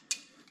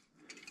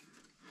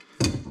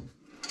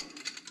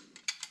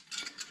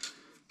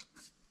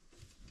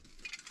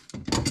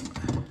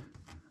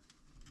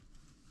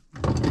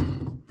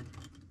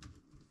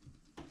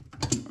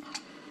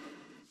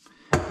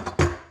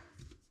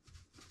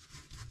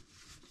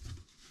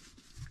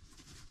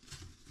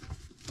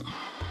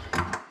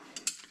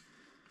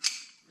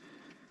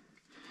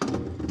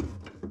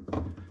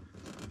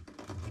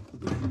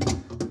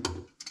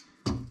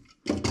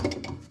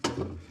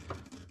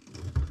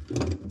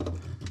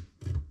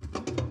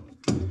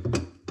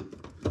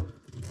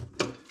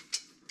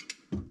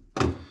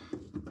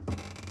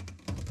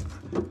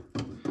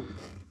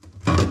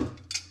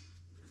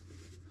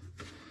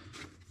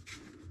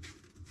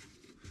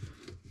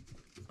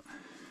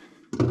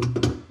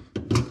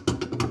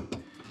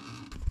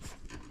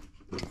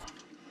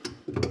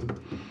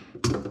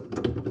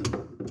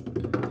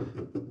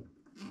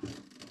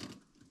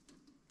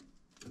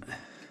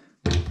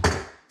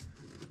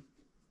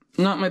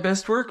 Not my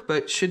best work,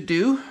 but should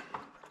do.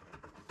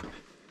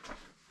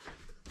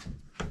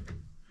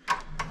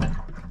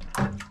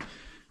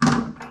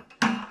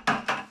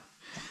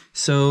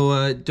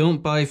 So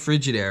don't buy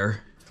Frigidaire.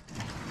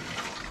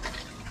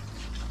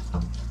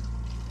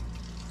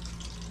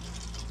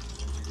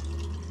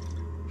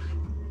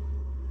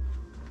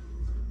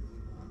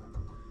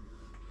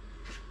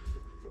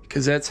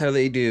 Because that's how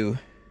they do.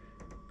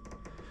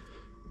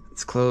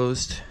 It's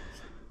closed.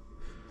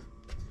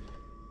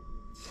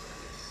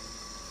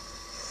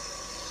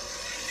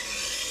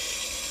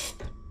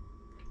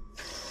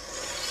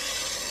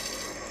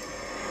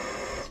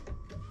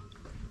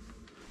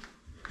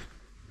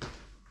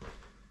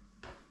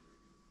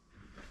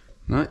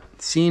 Not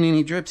seeing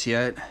any drips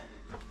yet.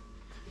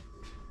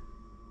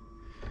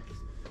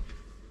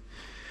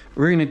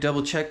 We're going to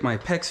double check my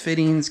PEX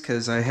fittings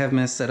because I have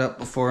messed that up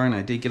before and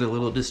I did get a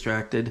little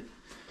distracted.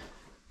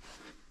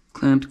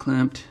 Clamped,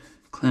 clamped,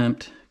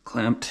 clamped,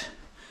 clamped,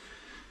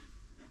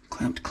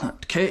 clamped,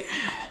 clamped. Okay.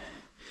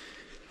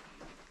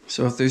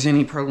 So if there's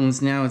any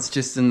problems now, it's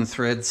just in the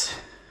threads.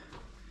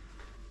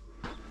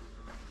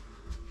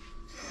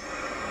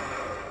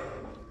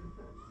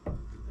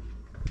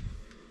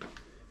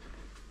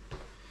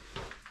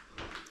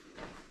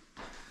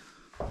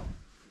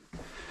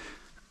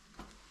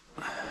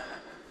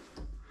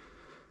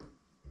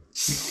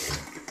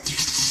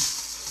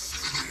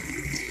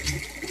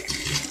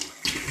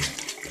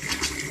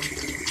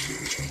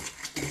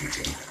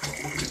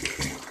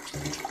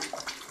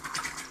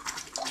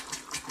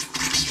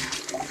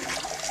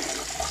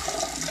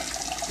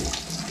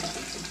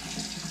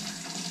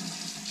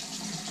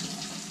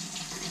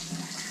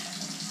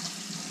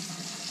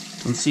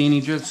 Don't see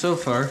any drips so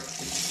far.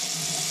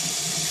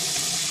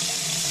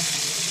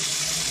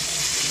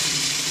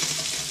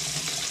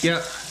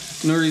 Yeah,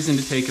 no reason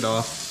to take it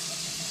off.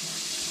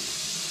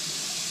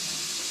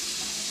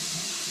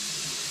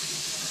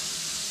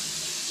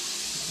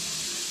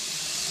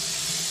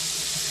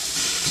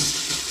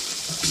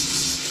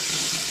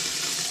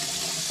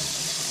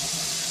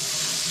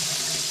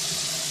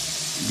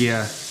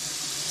 Yeah,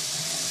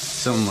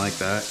 something like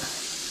that.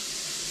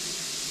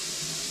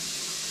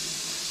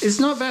 It's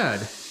not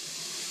bad.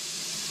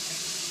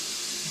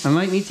 I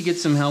might need to get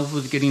some help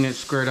with getting it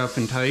squared up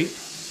and tight,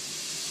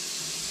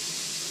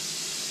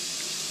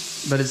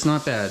 but it's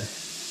not bad.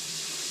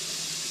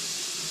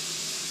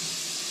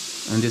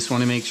 I just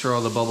want to make sure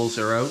all the bubbles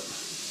are out.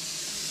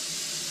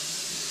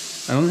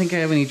 I don't think I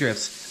have any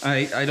drifts.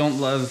 I don't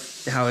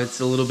love how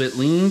it's a little bit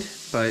leaned,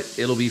 but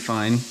it'll be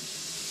fine.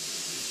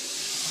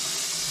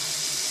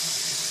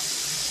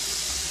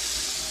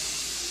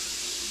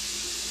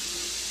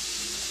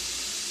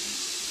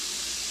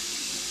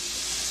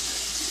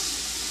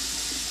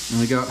 And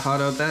we got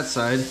hot out that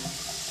side.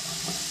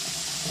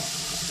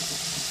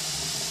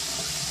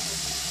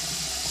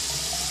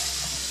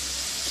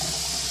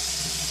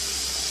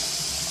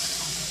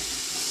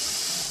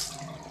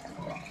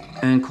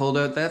 And cold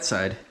out that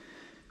side.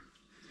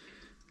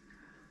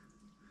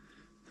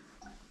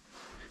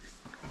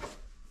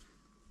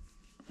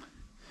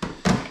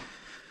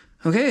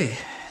 Okay,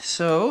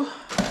 so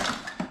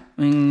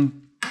we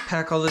can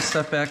pack all this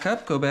stuff back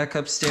up, go back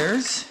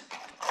upstairs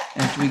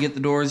after we get the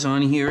doors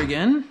on here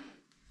again.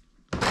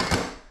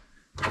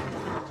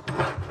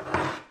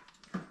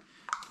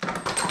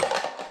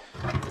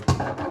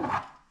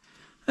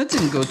 That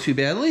didn't go too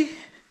badly.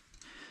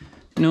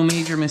 No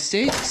major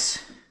mistakes.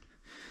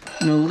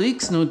 No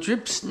leaks, no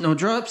drips, no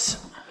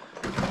drops.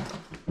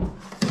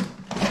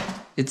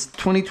 It's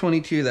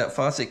 2022, that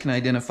faucet can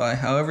identify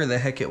however the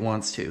heck it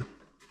wants to.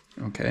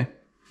 Okay.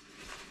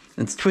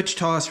 It's twitch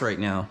toss right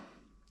now.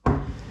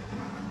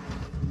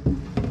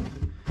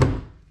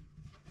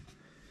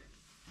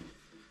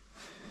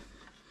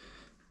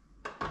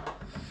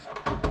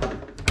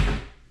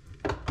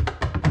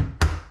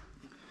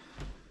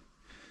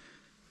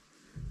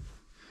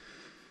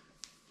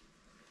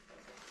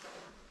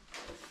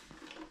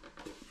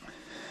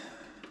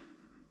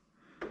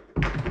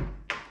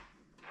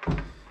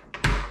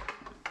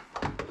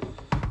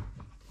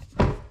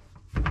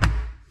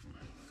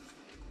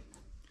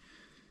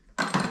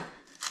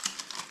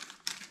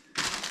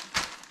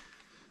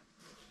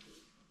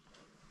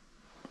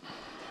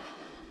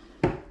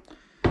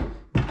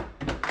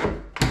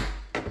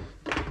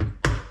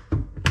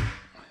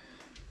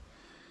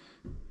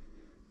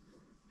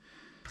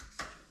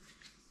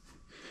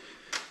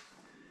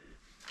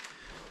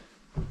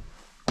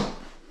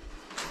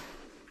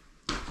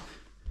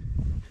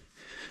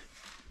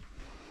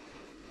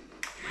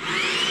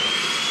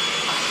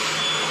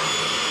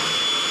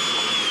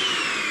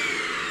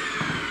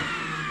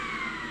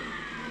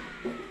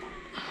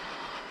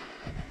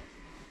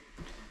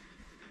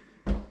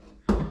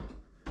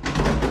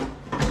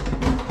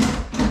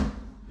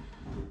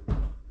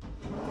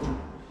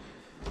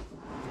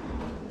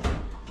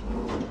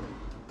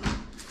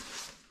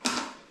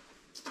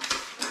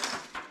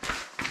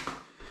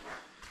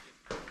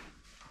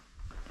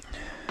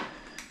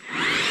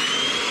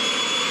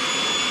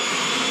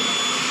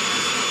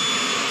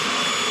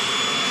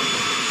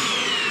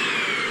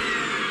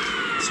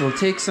 So we'll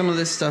take some of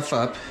this stuff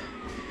up.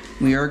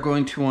 We are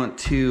going to want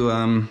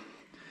to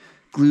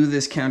glue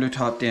this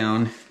countertop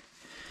down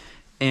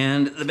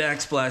and the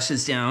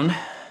backsplashes down.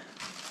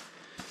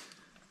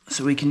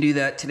 So we can do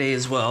that today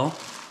as well.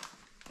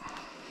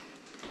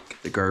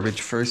 Get the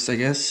garbage first, I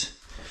guess.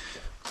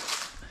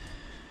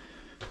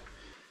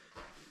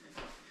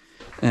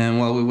 And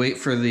while we wait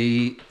for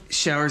the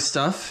shower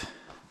stuff.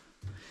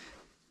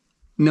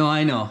 No,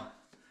 I know.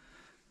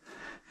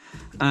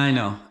 I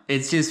know.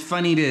 It's just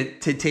funny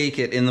to take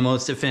it in the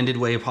most offended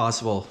way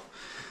possible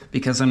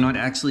because I'm not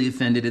actually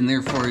offended and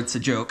therefore it's a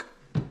joke.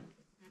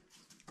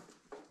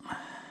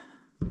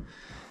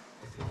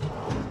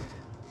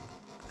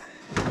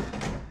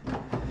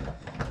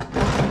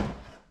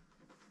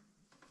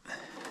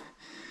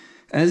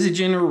 As a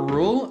general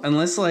rule,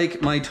 unless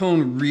like my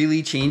tone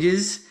really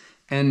changes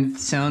and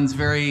sounds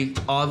very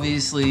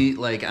obviously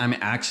like I'm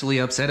actually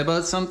upset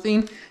about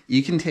something,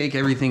 you can take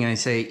everything I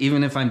say,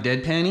 even if I'm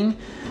deadpanning,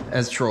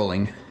 as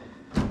trolling.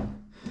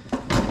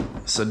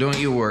 So don't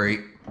you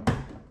worry.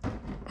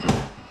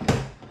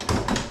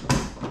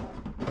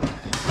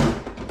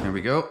 There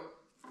we go.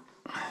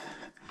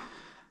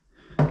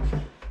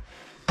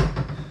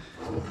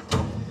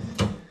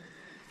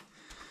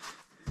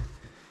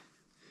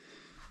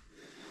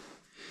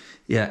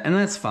 Yeah, and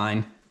that's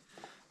fine.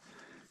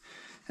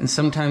 And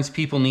sometimes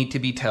people need to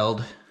be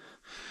told,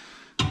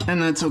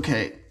 and that's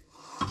okay.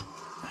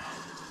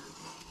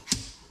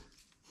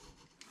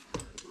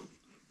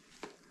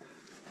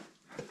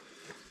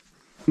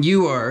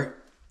 You are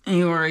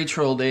a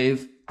troll,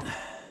 Dave.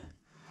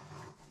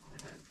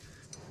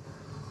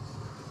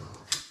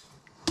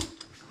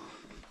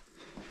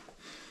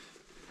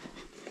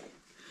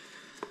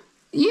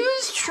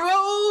 Use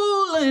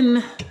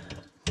trolling.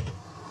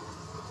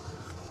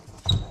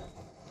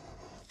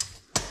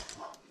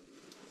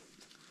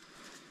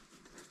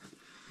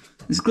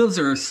 These gloves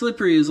are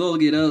slippery as all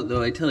get out,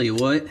 though, I tell you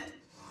what.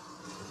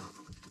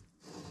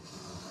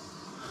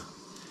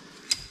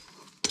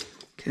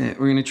 Okay,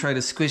 we're gonna try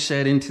to squish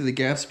that into the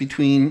gaps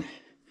between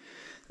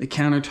the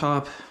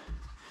countertop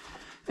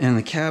and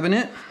the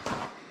cabinet.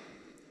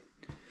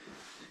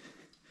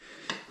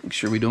 Make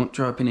sure we don't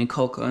drop any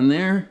caulk on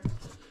there.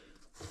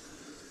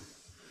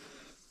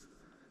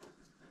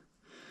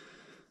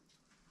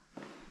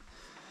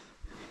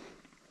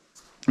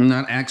 I'm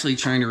not actually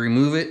trying to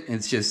remove it,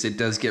 it's just it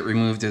does get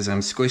removed as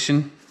I'm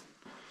squishing.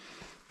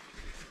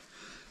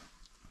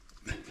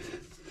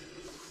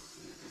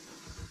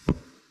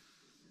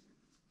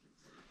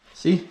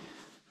 See?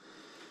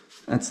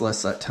 That's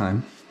less that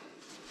time.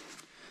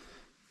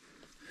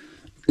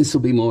 This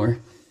will be more.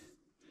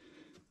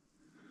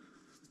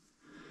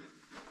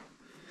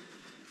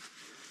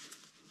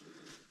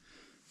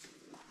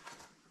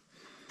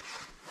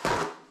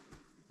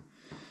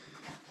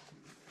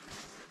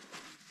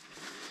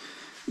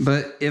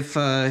 But if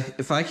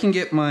I can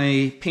get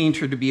my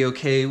painter to be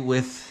okay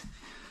with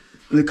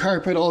the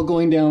carpet all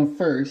going down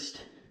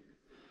first,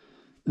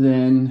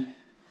 then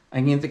I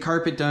can get the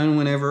carpet done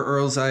whenever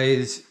Earl's Eye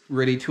is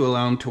ready to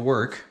allow him to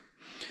work.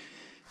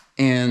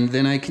 And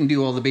then I can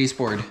do all the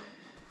baseboard.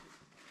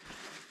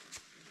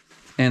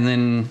 And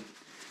then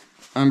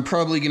I'm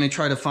probably going to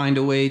try to find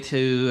a way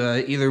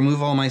to either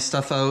move all my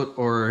stuff out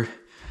or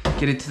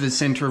get it to the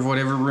center of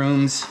whatever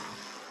rooms.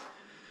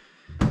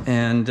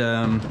 And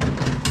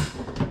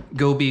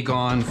go be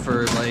gone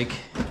for like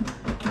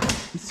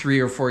 3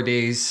 or 4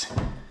 days.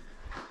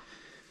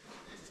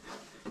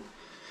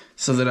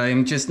 So that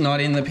I'm just not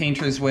in the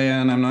painter's way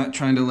and I'm not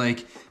trying to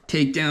like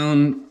take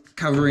down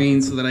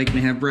covering so that I can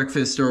have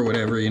breakfast or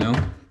whatever, you know?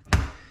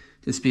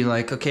 Just be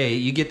like, okay,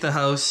 you get the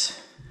house.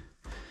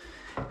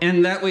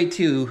 And that way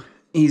too,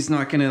 he's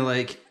not gonna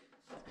like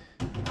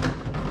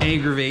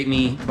aggravate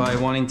me by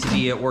wanting to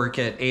be at work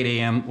at 8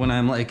 a.m. when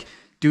I'm like,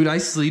 dude, I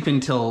sleep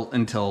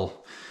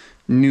until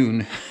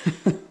noon.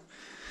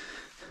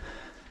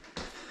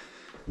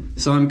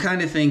 So I'm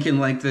kind of thinking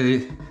like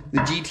the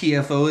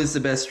GTFO is the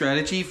best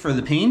strategy for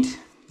the paint.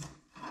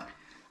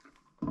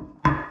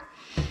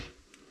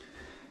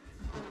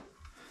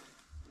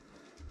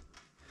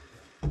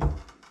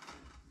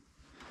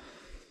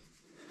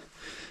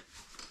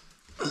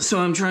 So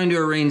I'm trying to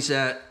arrange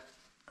that.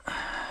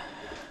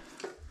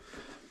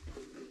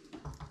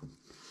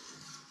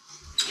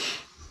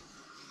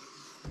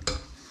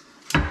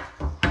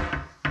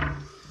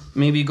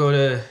 Maybe go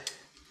to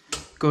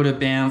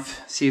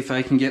Banff, see if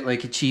I can get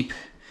like a cheap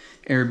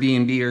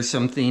Airbnb or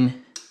something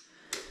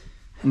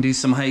and do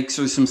some hikes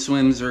or some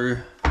swims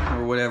or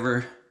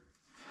whatever.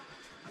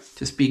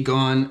 Just be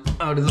gone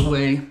out of the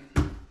way.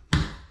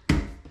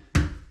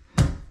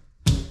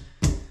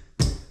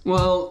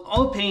 Well,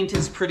 all paint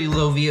is pretty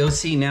low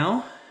VOC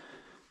now.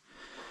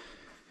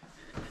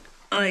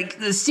 Like,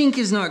 the sink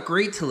is not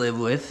great to live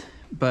with,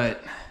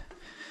 but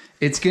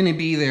it's gonna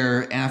be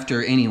there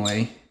after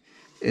anyway.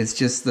 It's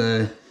just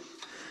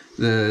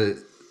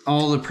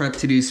all the prep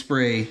to do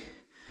spray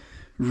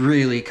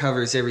really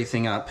covers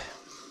everything up.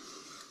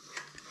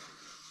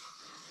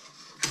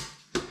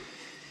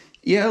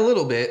 Yeah, a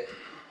little bit.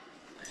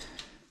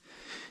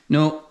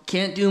 No,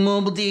 can't do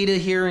mobile data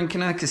here in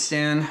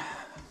Kazakhstan.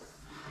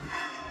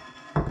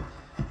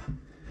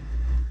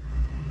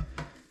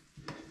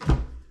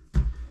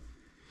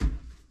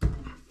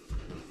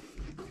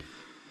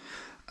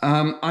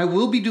 I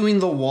will be doing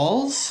the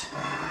walls.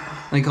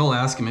 Like, I'll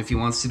ask him if he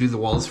wants to do the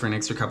walls for an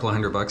extra couple of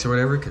 $100 or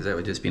whatever, because that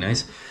would just be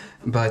nice.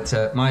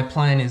 But my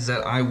plan is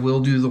that I will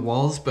do the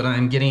walls, but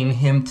I'm getting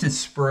him to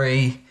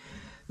spray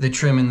the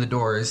trim in the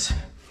doors.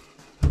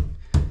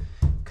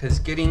 Because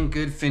getting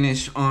good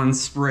finish on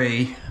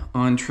spray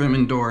on trim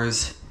and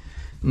doors,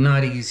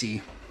 not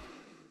easy.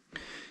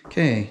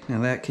 Okay,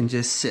 now that can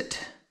just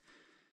sit.